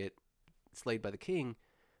going to get slayed by the king.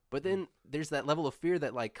 But then there's that level of fear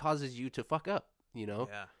that like causes you to fuck up,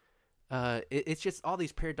 Yeah. It's just all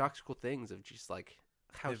these paradoxical things of just like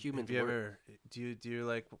how humans work. Do you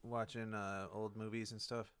like watching old movies and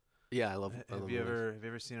stuff? Yeah, I love. Have you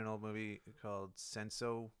ever seen an old movie called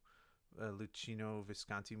Senso? A Luchino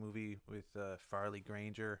Visconti movie with Farley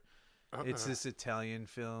Granger. It's this Italian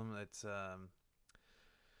film that's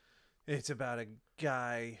it's about a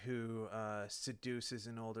guy who seduces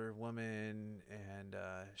an older woman, and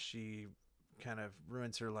she kind of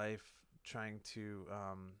ruins her life trying to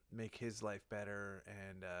make his life better.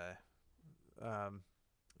 And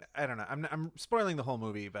I don't know. I'm spoiling the whole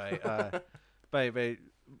movie by by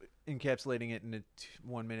encapsulating it in a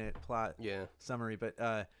 1 minute plot summary.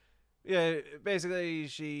 But yeah, basically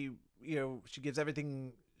she gives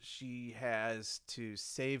everything she has to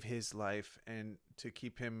save his life and to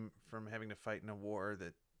keep him from having to fight in a war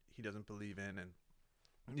that he doesn't believe in. And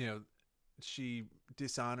she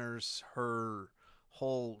dishonors her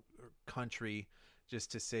whole country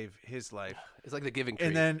just to save his life. It's like the Giving Tree.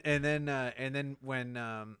 And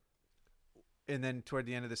then toward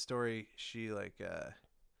the end of the story, she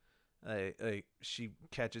she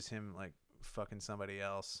catches him like fucking somebody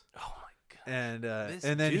else. Oh my god.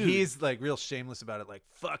 And then he's like real shameless about it, like,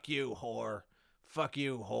 fuck you, whore,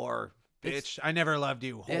 bitch, I never loved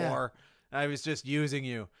you, whore. I was just using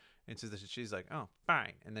you. And so she's like, oh,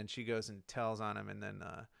 fine. And then she goes and tells on him, and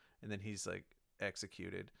then he's like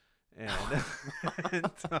executed. And,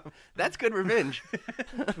 that's good revenge.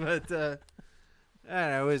 But I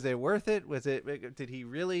don't know, was it worth it? Did he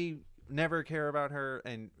really never care about her?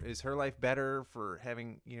 And is her life better for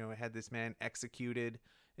having had this man executed?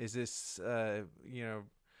 Is this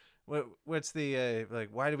what's the like,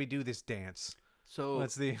 why do we do this dance? So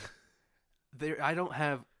what's the I don't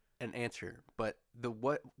have an answer, but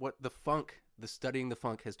what the studying the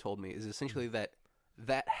funk has told me is essentially that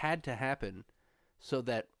had to happen so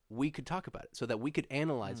that we could talk about it, so that we could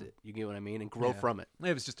analyze it. You get what I mean? And grow from it.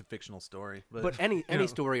 It was just a fictional story, but any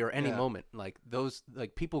story or any moment, like those,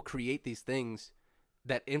 like people create these things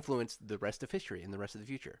that influence the rest of history and the rest of the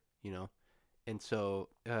future. And so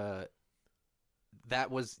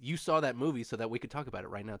you saw that movie so that we could talk about it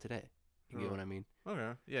right now today. You get what I mean?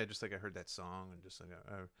 Okay. Yeah, just like I heard that song, and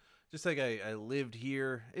just like I lived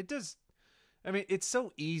here. It does. I mean, it's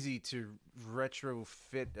so easy to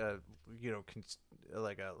retrofit,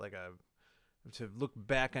 to look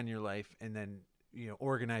back on your life and then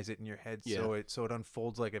organize it in your head so it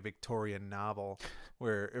unfolds like a Victorian novel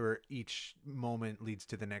where each moment leads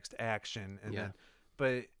to the next action, and then,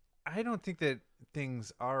 but I don't think that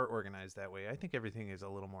things are organized that way. I think everything is a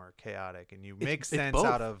little more chaotic, and you make sense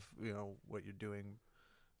out of what you're doing.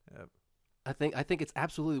 I think it's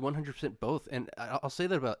absolutely 100% both, and I'll say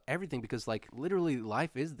that about everything, because like literally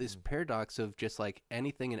life is this paradox of just like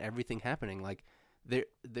anything and everything happening. Like there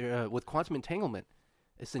with quantum entanglement,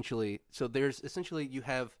 essentially. So you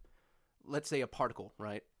have, let's say, a particle,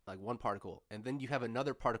 right? Like one particle, and then you have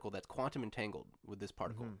another particle that's quantum entangled with this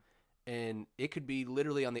particle. Mm-hmm. And it could be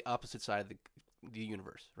literally on the opposite side of the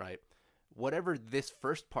universe, right? Whatever this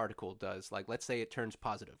first particle does, like let's say it turns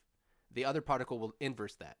positive, the other particle will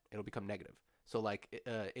inverse that. It'll become negative. So like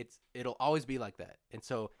it'll always be like that. And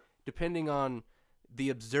so depending on the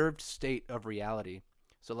observed state of reality,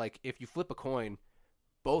 so like if you flip a coin,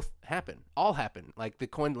 both happen, all happen. Like the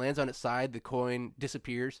coin lands on its side, the coin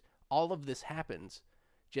disappears. All of this happens.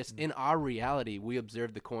 Just in our reality, we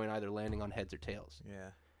observe the coin either landing on heads or tails. Yeah.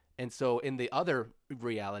 And so in the other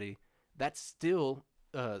reality, that's still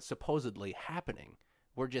supposedly happening.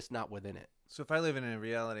 We're just not within it. So if I live in a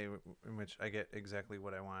reality in which I get exactly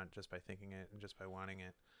what I want just by thinking it and just by wanting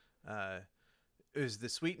it, is the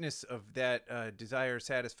sweetness of that desire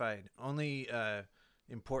satisfied only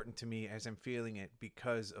important to me as I'm feeling it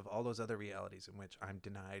because of all those other realities in which I'm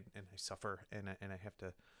denied and I suffer and I have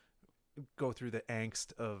to go through the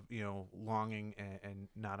angst of longing and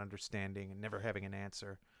not understanding and never having an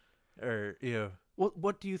answer? Or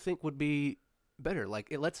what do you think would be better?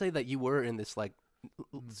 Like, let's say that you were in this like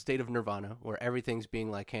state of nirvana where everything's being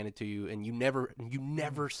like handed to you, and you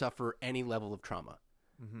never suffer any level of trauma.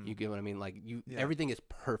 Mm-hmm. You get what I mean? Like everything is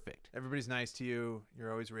perfect. Everybody's nice to you.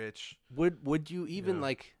 You're always rich. Would you even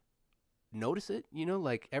like notice it?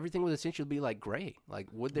 Like everything would essentially be like gray. Like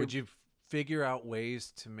would you figure out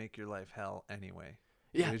ways to make your life hell anyway?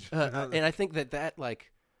 Yeah, and I think that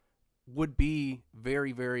like would be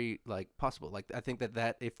very, very like possible. Like I think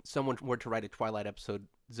that if someone were to write a Twilight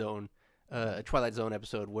Zone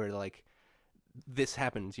episode where like this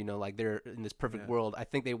happens, like they're in this perfect world, I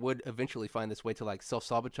think they would eventually find this way to like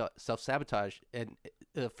self-sabotage and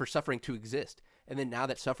for suffering to exist. And then now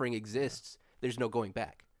that suffering exists, there's no going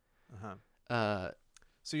back. So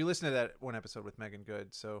you listen to that one episode with Megan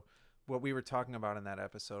Good. So what we were talking about in that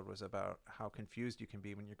episode was about how confused you can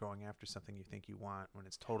be when you're going after something you think you want when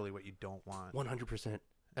it's totally what you don't want. 100%.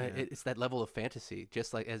 It's that level of fantasy,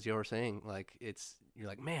 just like as you were saying. Like you're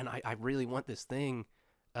like, man, I really want this thing,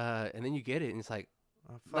 and then you get it, and it's like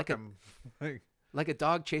Oh, like fuck a like a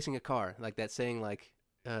dog chasing a car, like that saying, like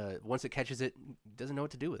once it catches it, doesn't know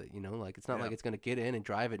what to do with it. Like it's not like it's gonna get in and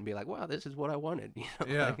drive it and be like, wow, this is what I wanted.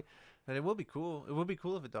 Yeah. Like, But it will be cool. It would be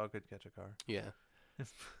cool if a dog could catch a car. yeah.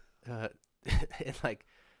 And like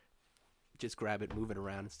just grab it, move it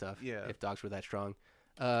around and stuff. Yeah. If dogs were that strong.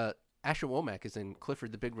 Asher Womack is in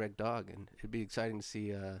Clifford the Big Red Dog, and it'd be exciting to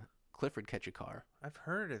see Clifford catch a car. I've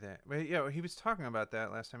heard of that. But yeah, he was talking about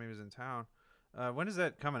that last time he was in town. When is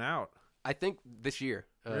that coming out? I think this year.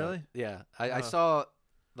 Really? Yeah. I saw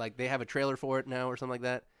like they have a trailer for it now or something like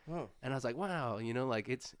that. Oh. And I was like, wow, like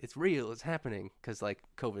it's real, it's happening, because like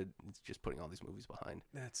COVID is just putting all these movies behind.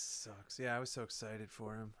 That sucks. Yeah, I was so excited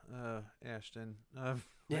for him. Ashton.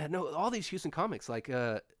 Yeah, no, all these Houston comics, like,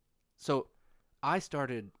 so I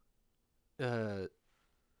started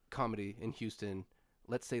comedy in Houston,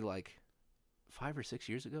 let's say like 5 or 6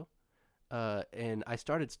 years ago, and I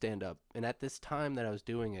started stand-up, and at this time that I was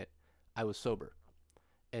doing it, I was sober,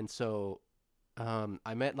 and so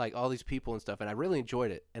I met like all these people and stuff, and I really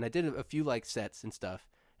enjoyed it, and I did a few like sets and stuff,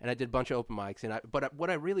 and I did a bunch of open mics, but what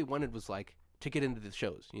I really wanted was like to get into the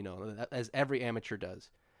shows, as every amateur does,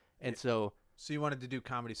 and so you wanted to do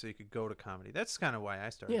comedy so you could go to comedy. That's kind of why I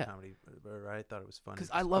started comedy. Or I thought it was fun.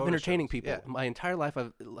 Because I love entertaining people. Yeah. My entire life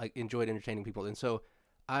I've like enjoyed entertaining people. And so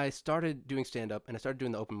I started doing stand-up, and I started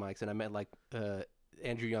doing the open mics, and I met like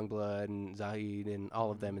Andrew Youngblood and Zahid and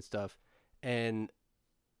all of them and stuff. And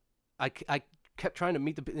I kept trying to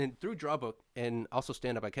meet and through Drawbook and also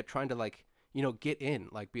stand-up, I kept trying to like, get in,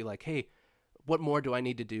 like be like, hey, what more do I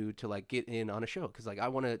need to do to like get in on a show? Because like I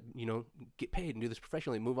want to, get paid and do this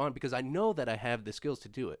professionally, move on, because I know that I have the skills to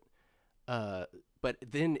do it. But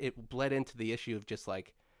then it bled into the issue of just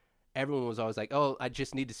like everyone was always like, oh, I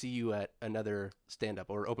just need to see you at another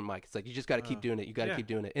stand-up or open mic. It's like you just got to keep doing it. You got to keep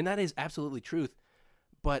doing it, and that is absolutely truth.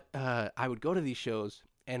 But I would go to these shows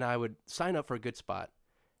and I would sign up for a good spot,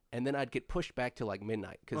 and then I'd get pushed back to like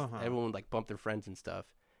midnight because everyone would like bump their friends and stuff,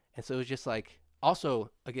 and so it was just like.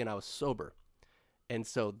 Also, again, I was sober. And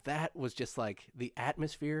so that was just like the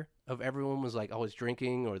atmosphere of everyone was like always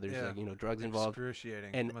drinking, or there's like, drugs involved.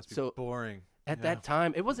 Excruciating. And it must be so boring. At that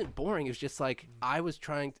time, it wasn't boring. It was just like I was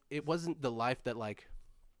trying, it wasn't the life that like,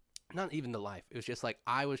 not even the life. It was just like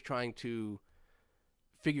I was trying to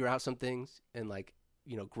figure out some things and like,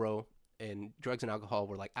 grow, and drugs and alcohol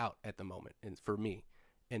were like out at the moment and for me.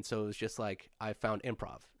 And so it was just like I found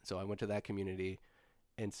improv. So I went to that community.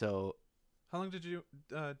 And so. How long did you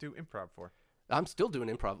do improv for? I'm still doing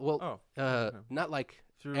improv. Well, not like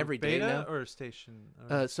through every day beta now. Or station.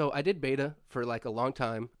 So I did beta for like a long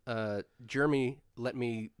time. Jeremy let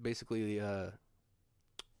me basically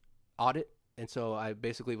audit, and so I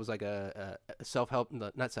basically was like a self-help,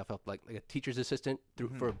 not self-help, like a teacher's assistant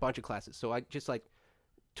for a bunch of classes. So I just like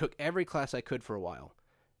took every class I could for a while,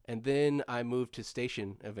 and then I moved to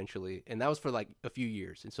station eventually, and that was for like a few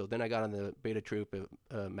years. And so then I got on the beta troupe,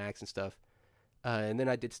 Max and stuff. And then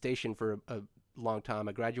I did station for a long time.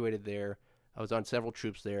 I graduated there. I was on several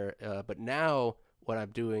troops there. But now what I'm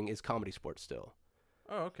doing is comedy sports still.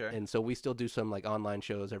 Oh, okay. And so we still do some like online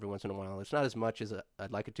shows every once in a while. It's not as much as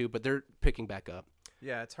I'd like it to, but they're picking back up.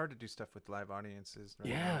 Yeah, it's hard to do stuff with live audiences. Right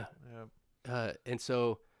Yeah. Now. And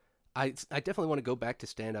so I definitely want to go back to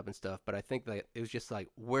stand-up and stuff, but I think that it was just like,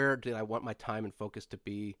 where did I want my time and focus to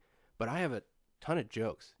be? But I have a ton of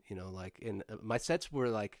jokes, like, and my sets were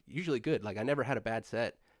like usually good. Like I never had a bad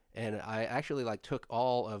set, and I actually like took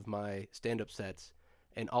all of my stand-up sets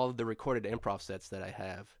and all of the recorded improv sets that I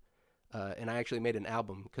have, and I actually made an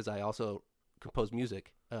album because I also compose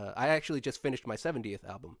music. I actually just finished my 70th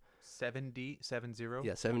album. 70?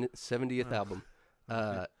 Yeah, 70th album.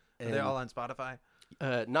 Are they all on Spotify?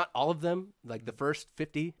 Not all of them. Like the first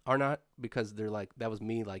 50 are not, because they're like, that was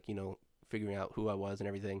me, like, figuring out who I was and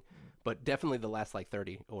everything. But definitely the last like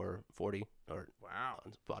 30 or 40 or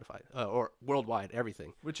on Spotify or worldwide,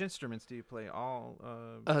 everything. Which instruments do you play? All.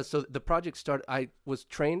 So the project started. I was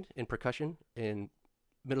trained in percussion in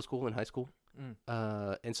middle school and high school,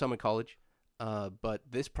 and some in college. But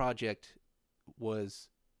this project was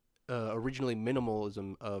originally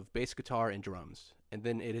minimalism of bass guitar and drums, and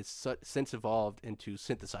then it has since evolved into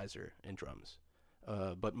synthesizer and drums,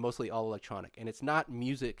 but mostly all electronic. And it's not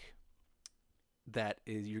music that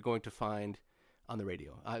is you're going to find on the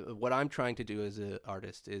radio. What I'm trying to do as an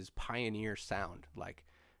artist is pioneer sound, like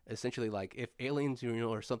essentially like if aliens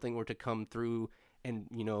or something were to come through and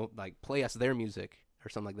like play us their music or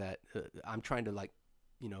something like that. I'm trying to like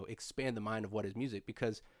expand the mind of what is music,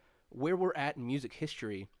 because where we're at in music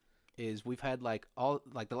history is we've had like all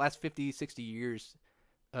like the last 50, 60 years,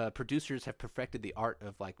 producers have perfected the art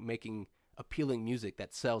of like making appealing music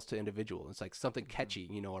that sells to individuals. It's like something catchy,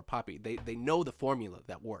 you know, or poppy. They know the formula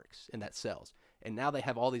that works and that sells. And now they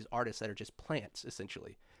have all these artists that are just plants,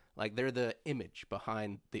 essentially. Like they're the image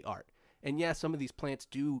behind the art. And yeah, some of these plants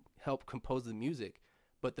do help compose the music,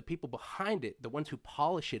 but the people behind it, the ones who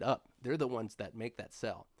polish it up, they're the ones that make that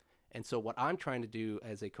sell. And so what I'm trying to do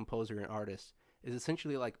as a composer and artist is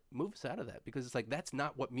essentially like move us out of that, because it's like that's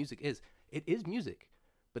not what music is. It is music,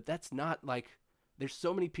 but that's not like, there's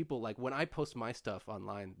so many people, like when I post my stuff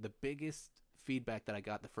online, the biggest feedback that I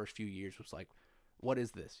got the first few years was like, what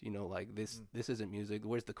is this? You know, like this isn't music.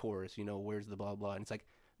 Where's the chorus? You know, where's the blah, blah. And it's like,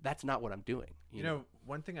 that's not what I'm doing. You know,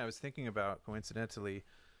 one thing I was thinking about coincidentally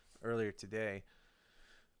earlier today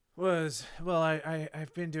was, well,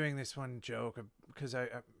 I've been doing this one joke because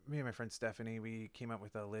me and my friend Stephanie, we came up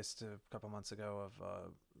with a list a couple months ago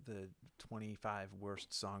of the 25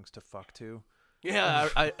 worst songs to fuck to. Yeah,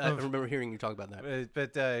 I remember hearing you talk about that.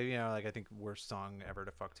 But you know, like I think worst song ever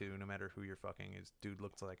to fuck to, no matter who you're fucking, is "Dude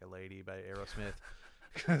Looks Like a Lady" by Aerosmith.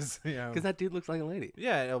 Because that dude looks like a lady.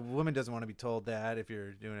 Yeah, a woman doesn't want to be told that if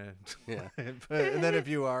you're doing a Yeah. and then if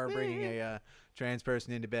you are bringing a trans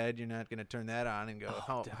person into bed, you're not going to turn that on and go,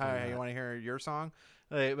 "Hi, you want to hear your song?"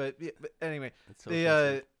 But anyway,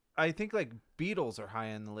 so I think like Beatles are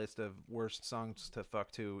high on the list of worst songs to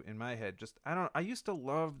fuck to in my head. Just I used to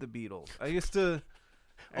love the Beatles. I used to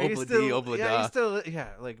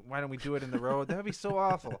like, why don't we do it in the road? That would be so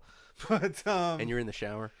awful. But and you're in the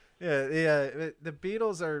shower. Yeah. The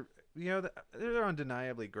Beatles are, you know, they're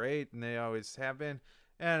undeniably great, and they always have been.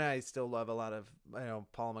 And I still love a lot of, you know,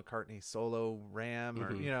 Paul McCartney solo Ram,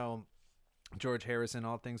 or, you know, George Harrison,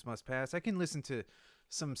 All Things Must Pass. I can listen to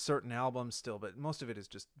some certain albums still, but most of it is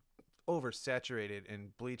just oversaturated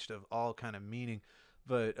and bleached of all kind of meaning.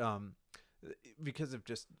 But because of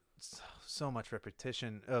just so much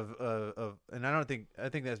repetition of and I think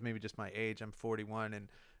that's maybe just my age. I'm 41, and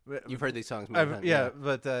you've heard these songs many times.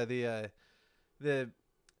 But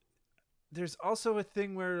there's also a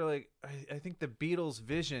thing where, like, I think the Beatles'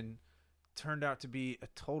 vision turned out to be a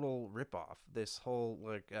total ripoff. This whole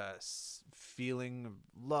like feeling of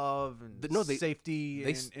love and safety,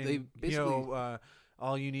 they basically, you know,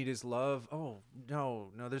 all you need is love. Oh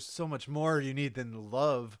no, there's so much more you need than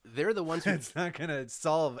love. They're the ones who it's not gonna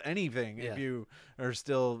solve anything if you are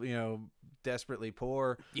still, you know, desperately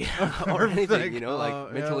poor, or anything, you know,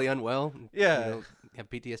 like mentally unwell, you know, have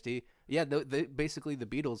PTSD. Yeah, they basically, the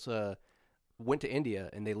Beatles went to India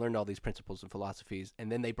and they learned all these principles and philosophies,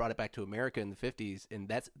 and then they brought it back to America in the 50s,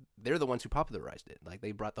 and they're the ones who popularized it. Like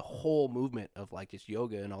they brought the whole movement of like just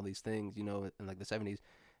yoga and all these things, you know, in like the 70s,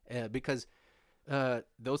 because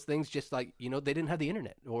those things, just like, you know, they didn't have the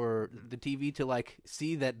internet or the TV to like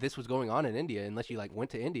see that this was going on in India unless you like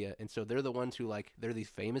went to India. And so they're the ones who, like, they're these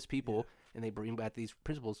famous people and they bring back these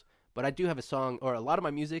principles. But I do have a song, or a lot of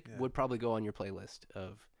my music would probably go on your playlist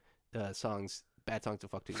of songs, bad songs to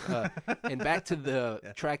fuck to. And back to the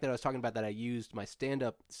track that I was talking about that I used my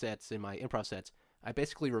stand-up sets and my improv sets, I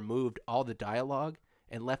basically removed all the dialogue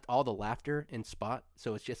and left all the laughter in spot.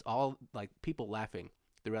 So it's just all like people laughing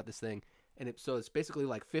throughout this thing. And so it's basically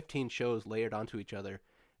like 15 shows layered onto each other,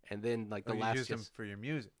 and then like the laughs use them for your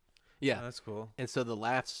music. Yeah, that's cool. And so the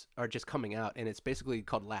laughs are just coming out, and it's basically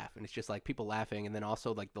called laugh, and it's just like people laughing, and then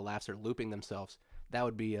also like the laughs are looping themselves. That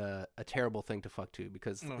would be a terrible thing to fuck to,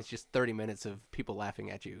 because it's just 30 minutes of people laughing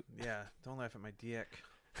at you. Yeah, don't laugh at my dick.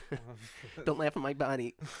 Don't laugh at my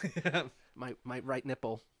body. My right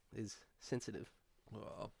nipple is sensitive.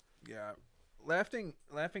 Well, yeah. Laughing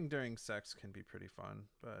during sex can be pretty fun,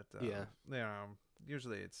 but you know,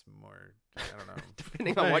 usually it's more, I don't know,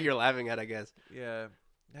 depending on what you're laughing at, I guess. Yeah,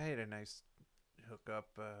 I had a nice hookup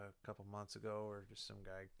a couple months ago, where just some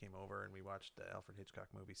guy came over and we watched the Alfred Hitchcock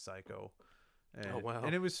movie Psycho. And, oh wow!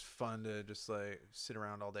 And it was fun to just like sit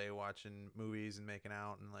around all day watching movies and making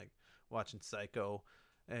out and like watching Psycho.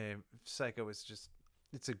 And Psycho is just,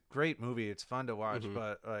 it's a great movie. It's fun to watch,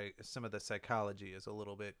 but like some of the psychology is a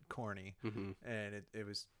little bit corny, and it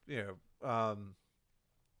was, you know,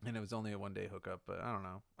 and it was only a one-day hookup. But I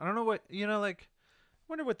don't know what, you know, like, I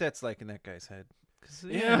wonder what that's like in that guy's head. 'Cause,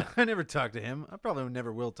 I never talked to him. I probably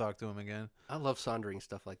never will talk to him again. I love sondering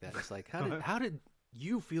stuff like that. It's like, how did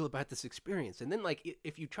you feel about this experience? And then like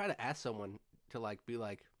if you try to ask someone to like be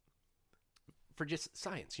like, for just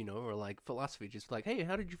science, you know, or like philosophy, just like, hey,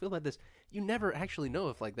 how did you feel about this? You never actually know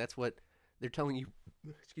if like that's what they're telling you,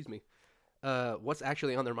 excuse me, what's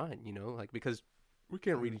actually on their mind, you know, like, because we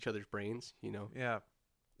can't read each other's brains, you know. Yeah.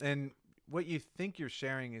 And what you think you're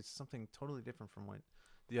sharing is something totally different from what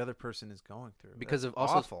the other person is going through. Because That's of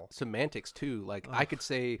also awful. semantics too. Like I could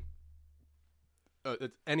say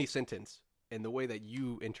any sentence, and the way that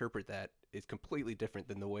you interpret that is completely different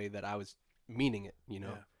than the way that I was meaning it. You know.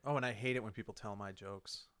 Yeah. Oh, and I hate it when people tell my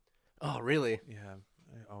jokes. Oh, really? Yeah,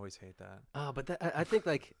 I always hate that. But I think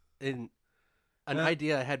like an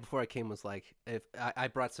idea I had before I came was like if I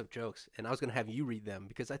brought some jokes and I was gonna have you read them,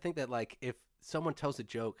 because I think that like if someone tells a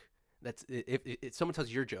joke if someone tells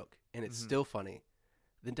your joke and it's still funny,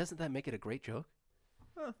 then doesn't that make it a great joke?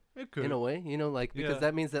 It could, in a way, you know, like because Yeah.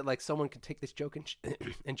 that means that like someone can take this joke and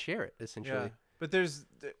and share it essentially. Yeah, but there's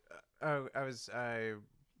I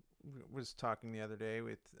was talking the other day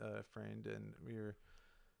with a friend, and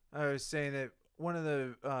I was saying that one of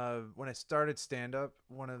the when I started stand up,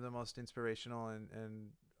 one of the most inspirational and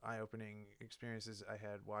eye-opening experiences I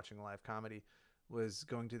had watching live comedy was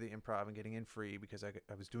going to the Improv and getting in free, because I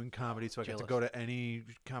was doing comedy, so I got to Jealous. go to any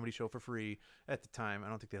comedy show for free at the time. I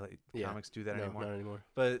don't think they let comics do that No, anymore. not anymore.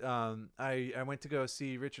 But I went to go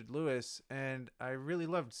see Richard Lewis, and I really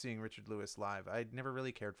loved seeing Richard Lewis live. I'd never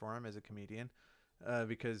really cared for him as a comedian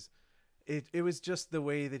because it was just the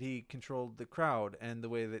way that he controlled the crowd and the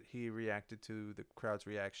way that he reacted to the crowd's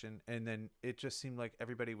reaction. And then it just seemed like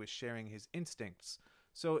everybody was sharing his instincts.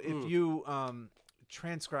 So if you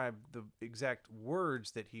transcribe the exact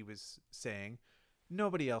words that he was saying,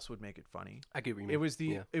 nobody else would make it funny. I get what you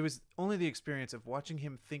mean. It was only the experience of watching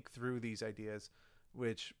him think through these ideas,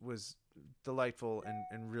 which was delightful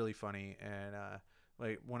and really funny, and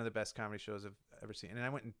like one of the best comedy shows I've ever seen. And I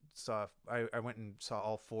went and saw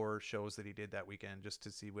all 4 shows that he did that weekend just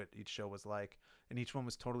to see what each show was like, and each one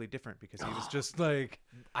was totally different because he was just like,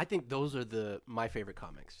 I think those are my favorite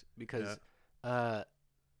comics, because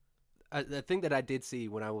the thing that I did see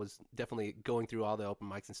when I was definitely going through all the open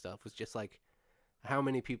mics and stuff was just like how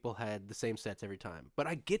many people had the same sets every time. But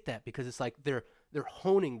I get that, because it's like they're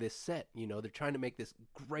honing this set, you know, they're trying to make this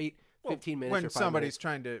great 15 minutes when or 5 somebody's minutes.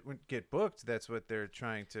 trying to get booked, that's what they're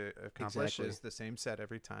trying to accomplish. Exactly. Is the same set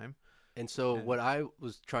every time. And so what I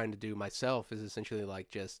was trying to do myself is essentially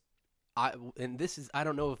like I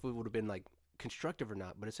don't know if it would have been like constructive or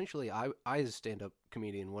not, but essentially I as a stand-up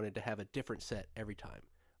comedian wanted to have a different set every time,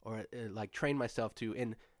 or like train myself to.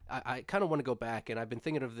 And I kind of want to go back, and I've been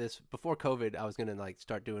thinking of this before COVID. I was gonna like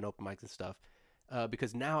start doing open mics and stuff,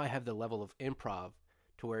 because now I have the level of improv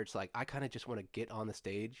to where it's like I kind of just want to get on the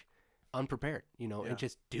stage unprepared, you know, and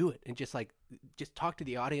just do it, and just talk to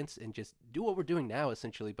the audience and just do what we're doing now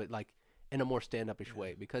essentially, but like in a more stand-up-ish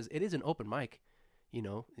way, because it is an open mic, you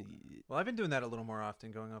know. Well, I've been doing that a little more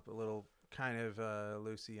often, going up a little kind of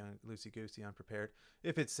loosey-goosey, unprepared.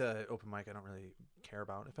 If it's open mic, I don't really care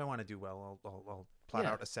about. If I want to do well, I'll plot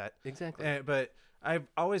out a set. Exactly. But I've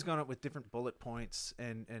always gone up with different bullet points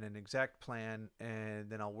and an exact plan, and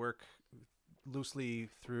then I'll work loosely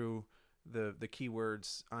through the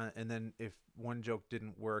keywords, and then if one joke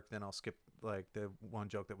didn't work, then I'll skip like the one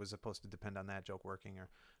joke that was supposed to depend on that joke working, or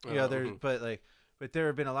the other. But there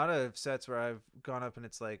have been a lot of sets where I've gone up and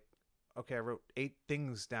it's like, okay, I wrote 8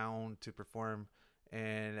 things down to perform,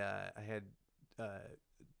 and I had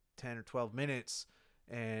 10 or 12 minutes,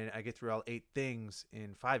 and I get through all 8 things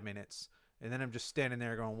in 5 minutes, and then I'm just standing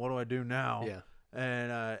there going, what do I do now? Yeah.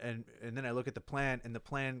 And then I look at the plan, and the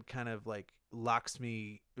plan kind of like locks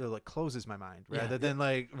me, or like closes my mind, rather than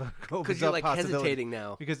like because you're like hesitating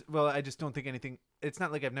now. Because I just don't think anything. It's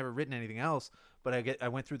not like I've never written anything else, but I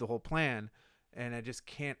went through the whole plan, and I just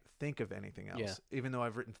can't think of anything else, even though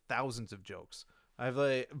I've written thousands of jokes. I've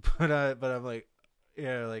like, but I'm like,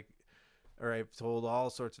 like, or I've told all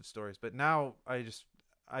sorts of stories. But now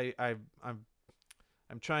I'm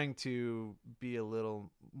trying to be a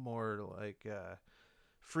little more like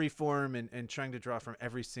free form, and trying to draw from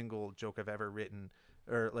every single joke I've ever written,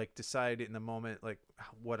 or like decide in the moment like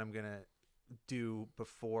what I'm gonna do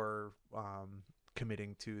before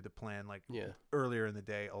committing to the plan. Like earlier in the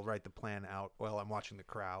day, I'll write the plan out while I'm watching the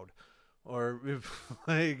crowd, or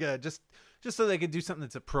like just so they can do something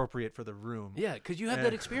that's appropriate for the room. Yeah, because you have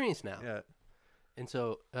that experience now. Yeah. And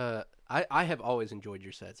so I have always enjoyed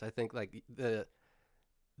your sets. I think like the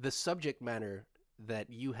subject matter that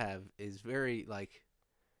you have is very like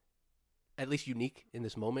at least unique in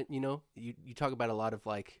this moment, you know. You talk about a lot of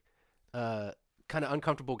like kind of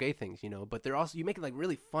uncomfortable gay things, you know, but they're also, you make it like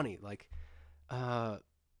really funny. Like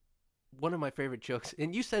one of my favorite jokes,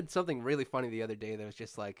 and you said something really funny the other day that was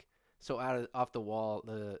just like so off the wall,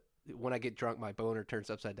 when I get drunk, my boner turns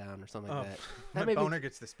upside down, or something like that. That my boner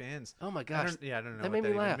gets the spins. Oh my gosh! I don't know that what made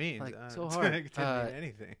me laugh means. like so hard. It didn't mean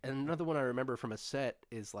anything. And another one I remember from a set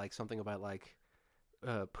is like something about like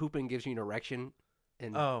pooping gives you an erection,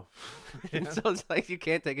 and and so it's like you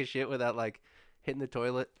can't take a shit without like hitting the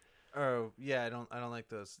toilet. Oh yeah, I don't like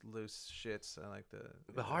those loose shits. I like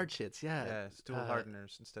The hard shits, yeah. Yeah, stool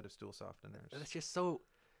hardeners instead of stool softeners. That's just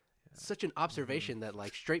such an observation that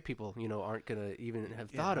like straight people, aren't gonna even have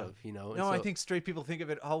thought of, No, And I so, think straight people think of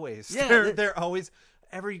it always. Yeah, they're always.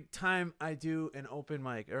 Every time I do an open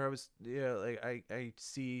mic, or I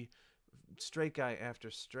see straight guy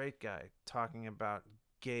after straight guy talking about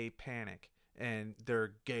gay panic and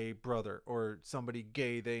their gay brother or somebody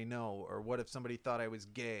gay they know, or what if somebody thought I was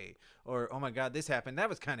gay, or oh my god, this happened, that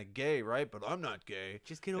was kind of gay, right? But I'm not gay.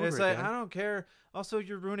 Just get over it's it. like, man. I don't care. Also,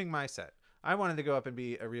 you're ruining my set. I wanted to go up and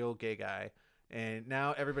be a real gay guy, and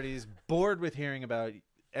now everybody's bored with hearing about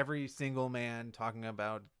every single man talking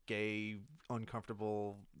about gay,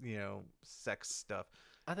 uncomfortable, sex stuff.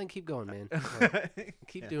 I think keep going, man.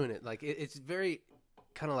 Keep doing it. Like it's very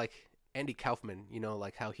kind of like Andy Kaufman,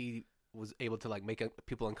 like how he was able to like make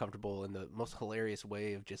people uncomfortable in the most hilarious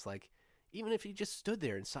way of just like, even if he just stood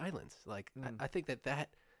there in silence. Like I think that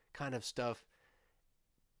kind of stuff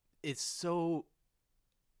is so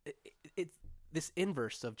it's this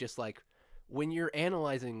inverse of just like when you're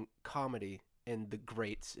analyzing comedy and the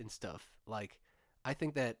greats and stuff. Like I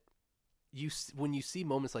think that when you see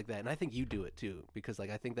moments like that, and I think you do it too, because like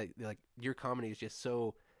I think that like your comedy is just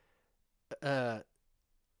so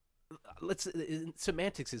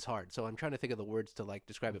semantics is hard, so I'm trying to think of the words to like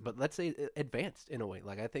describe it, but let's say advanced in a way.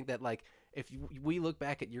 Like I think that like if we look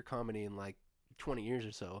back at your comedy in like 20 years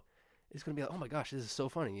or so, it's gonna be like, oh my gosh, this is so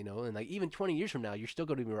funny, and like even 20 years from now you're still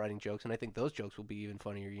going to be writing jokes, and I think those jokes will be even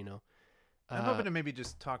funnier. I'm hoping to maybe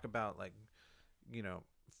just talk about like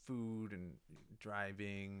food and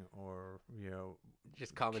driving, or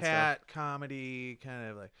just common cat stuff. comedy, kind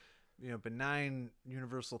of like benign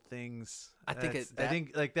universal things. I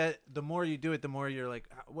think like that, the more you do it, the more you're like,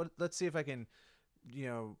 let's see if I can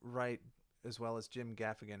write as well as Jim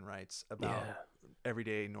Gaffigan writes about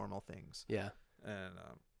everyday normal things. Yeah. And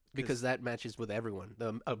because that matches with everyone,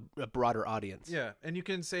 a broader audience. Yeah, and you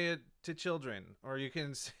can say it to children, or you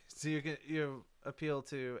can appeal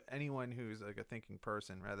to anyone who's like a thinking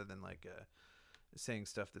person, rather than like saying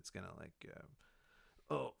stuff that's gonna like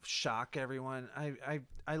shock everyone.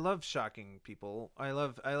 I love shocking people. I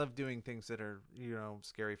love doing things that are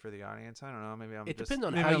scary for the audience. I don't know. Maybe Depends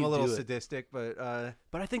on maybe how I'm you a little do it. sadistic, but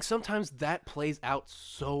I think sometimes that plays out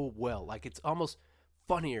so well. Like it's almost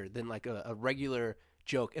funnier than like a regular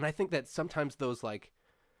joke. And I think that sometimes those like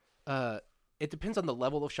it depends on the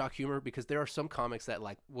level of shock humor, because there are some comics that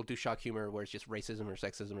like will do shock humor where it's just racism or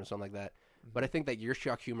sexism or something like that. Mm-hmm. But I think that your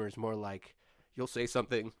shock humor is more like you'll say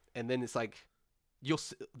something and then it's like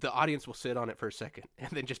the audience will sit on it for a second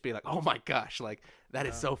and then just be like, oh my gosh, like that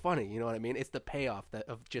is so funny. You know what I mean? It's the payoff that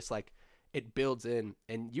of just like it builds in.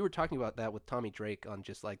 And you were talking about that with Tommy Drake on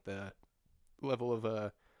just like the level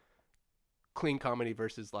of clean comedy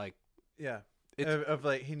versus like of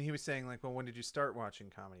like he was saying like, well, when did you start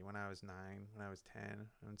watching comedy? When I was 9, when I was 10,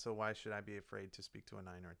 and so why should I be afraid to speak to a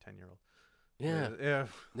 9 or a 10-year-old? Yeah.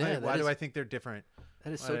 Why do I think they're different?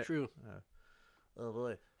 That is so true. Oh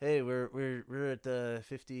boy! Hey, we're at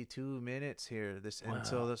 52 minutes here. And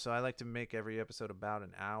so I like to make every episode about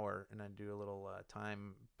an hour, and I do a little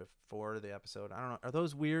time before the episode. I don't know. Are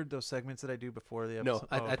those weird? Those segments that I do before the episode?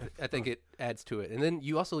 No, I think it adds to it. And then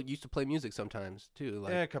you also used to play music sometimes too.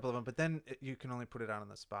 Like, yeah, a couple of them, but then you can only put it out on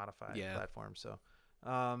the Spotify platform. So,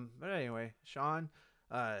 but anyway, Sean,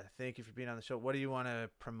 thank you for being on the show. What do you want to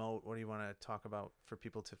promote? What do you want to talk about for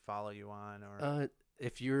people to follow you on? Or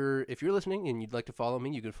if you're listening and you'd like to follow me,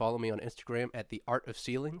 you can follow me on Instagram at The Art of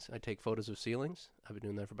Ceilings. I take photos of ceilings. I've been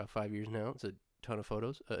doing that for about 5 years now. It's a ton of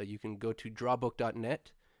photos. You can go to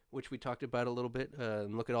drawbook.net, which we talked about a little bit,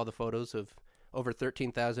 and look at all the photos of over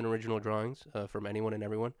 13,000 original drawings from anyone and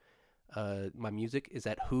everyone. My music is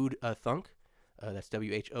at Hood Thunk. That's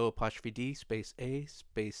WHO''D space A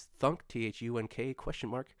space Thunk,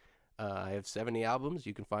 THUNK ? I have 70 albums.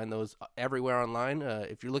 You can find those everywhere online.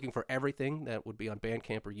 If you're looking for everything, that would be on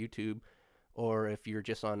Bandcamp or YouTube, or if you're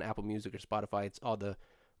just on Apple Music or Spotify, it's all the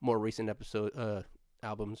more recent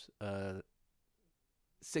albums.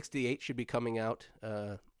 68 should be coming out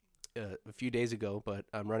a few days ago, but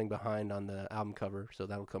I'm running behind on the album cover, so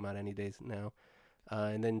that'll come out any days now.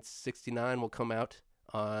 And then 69 will come out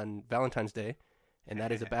on Valentine's Day, and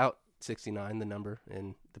that is about 69, the number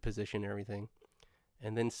and the position and everything.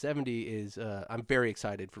 And then 70 is, I'm very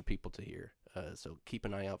excited for people to hear, so keep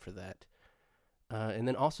an eye out for that. And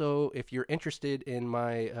then also, if you're interested in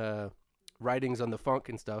my writings on the funk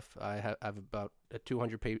and stuff, I have about a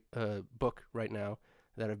 200-page book right now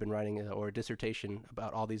that I've been writing, or a dissertation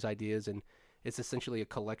about all these ideas, and it's essentially a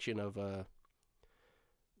collection of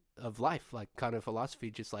of life, like kind of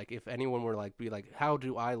philosophy. Just like if anyone were like be like, how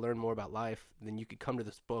do I learn more about life? Then you could come to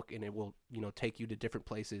this book, and it will take you to different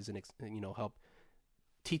places and help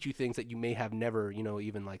teach you things that you may have never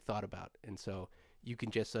even like thought about. And so you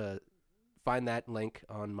can just find that link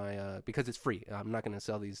on my because it's free. I'm not going to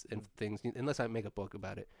sell these things unless I make a book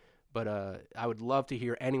about it. But I would love to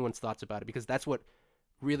hear anyone's thoughts about it, because that's what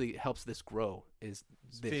really helps this grow, is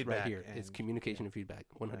this feedback right here. and, It's communication and feedback,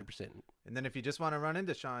 100%. And then if you just want to run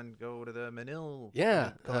into Sean, go to the Manil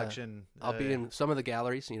collection. I'll be in some of the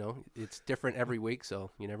galleries. It's different every week,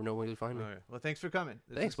 so you never know where you'll find me. Okay. Well, thanks for coming.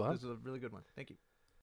 Thanks, Bob. This was a really good one. Thank you.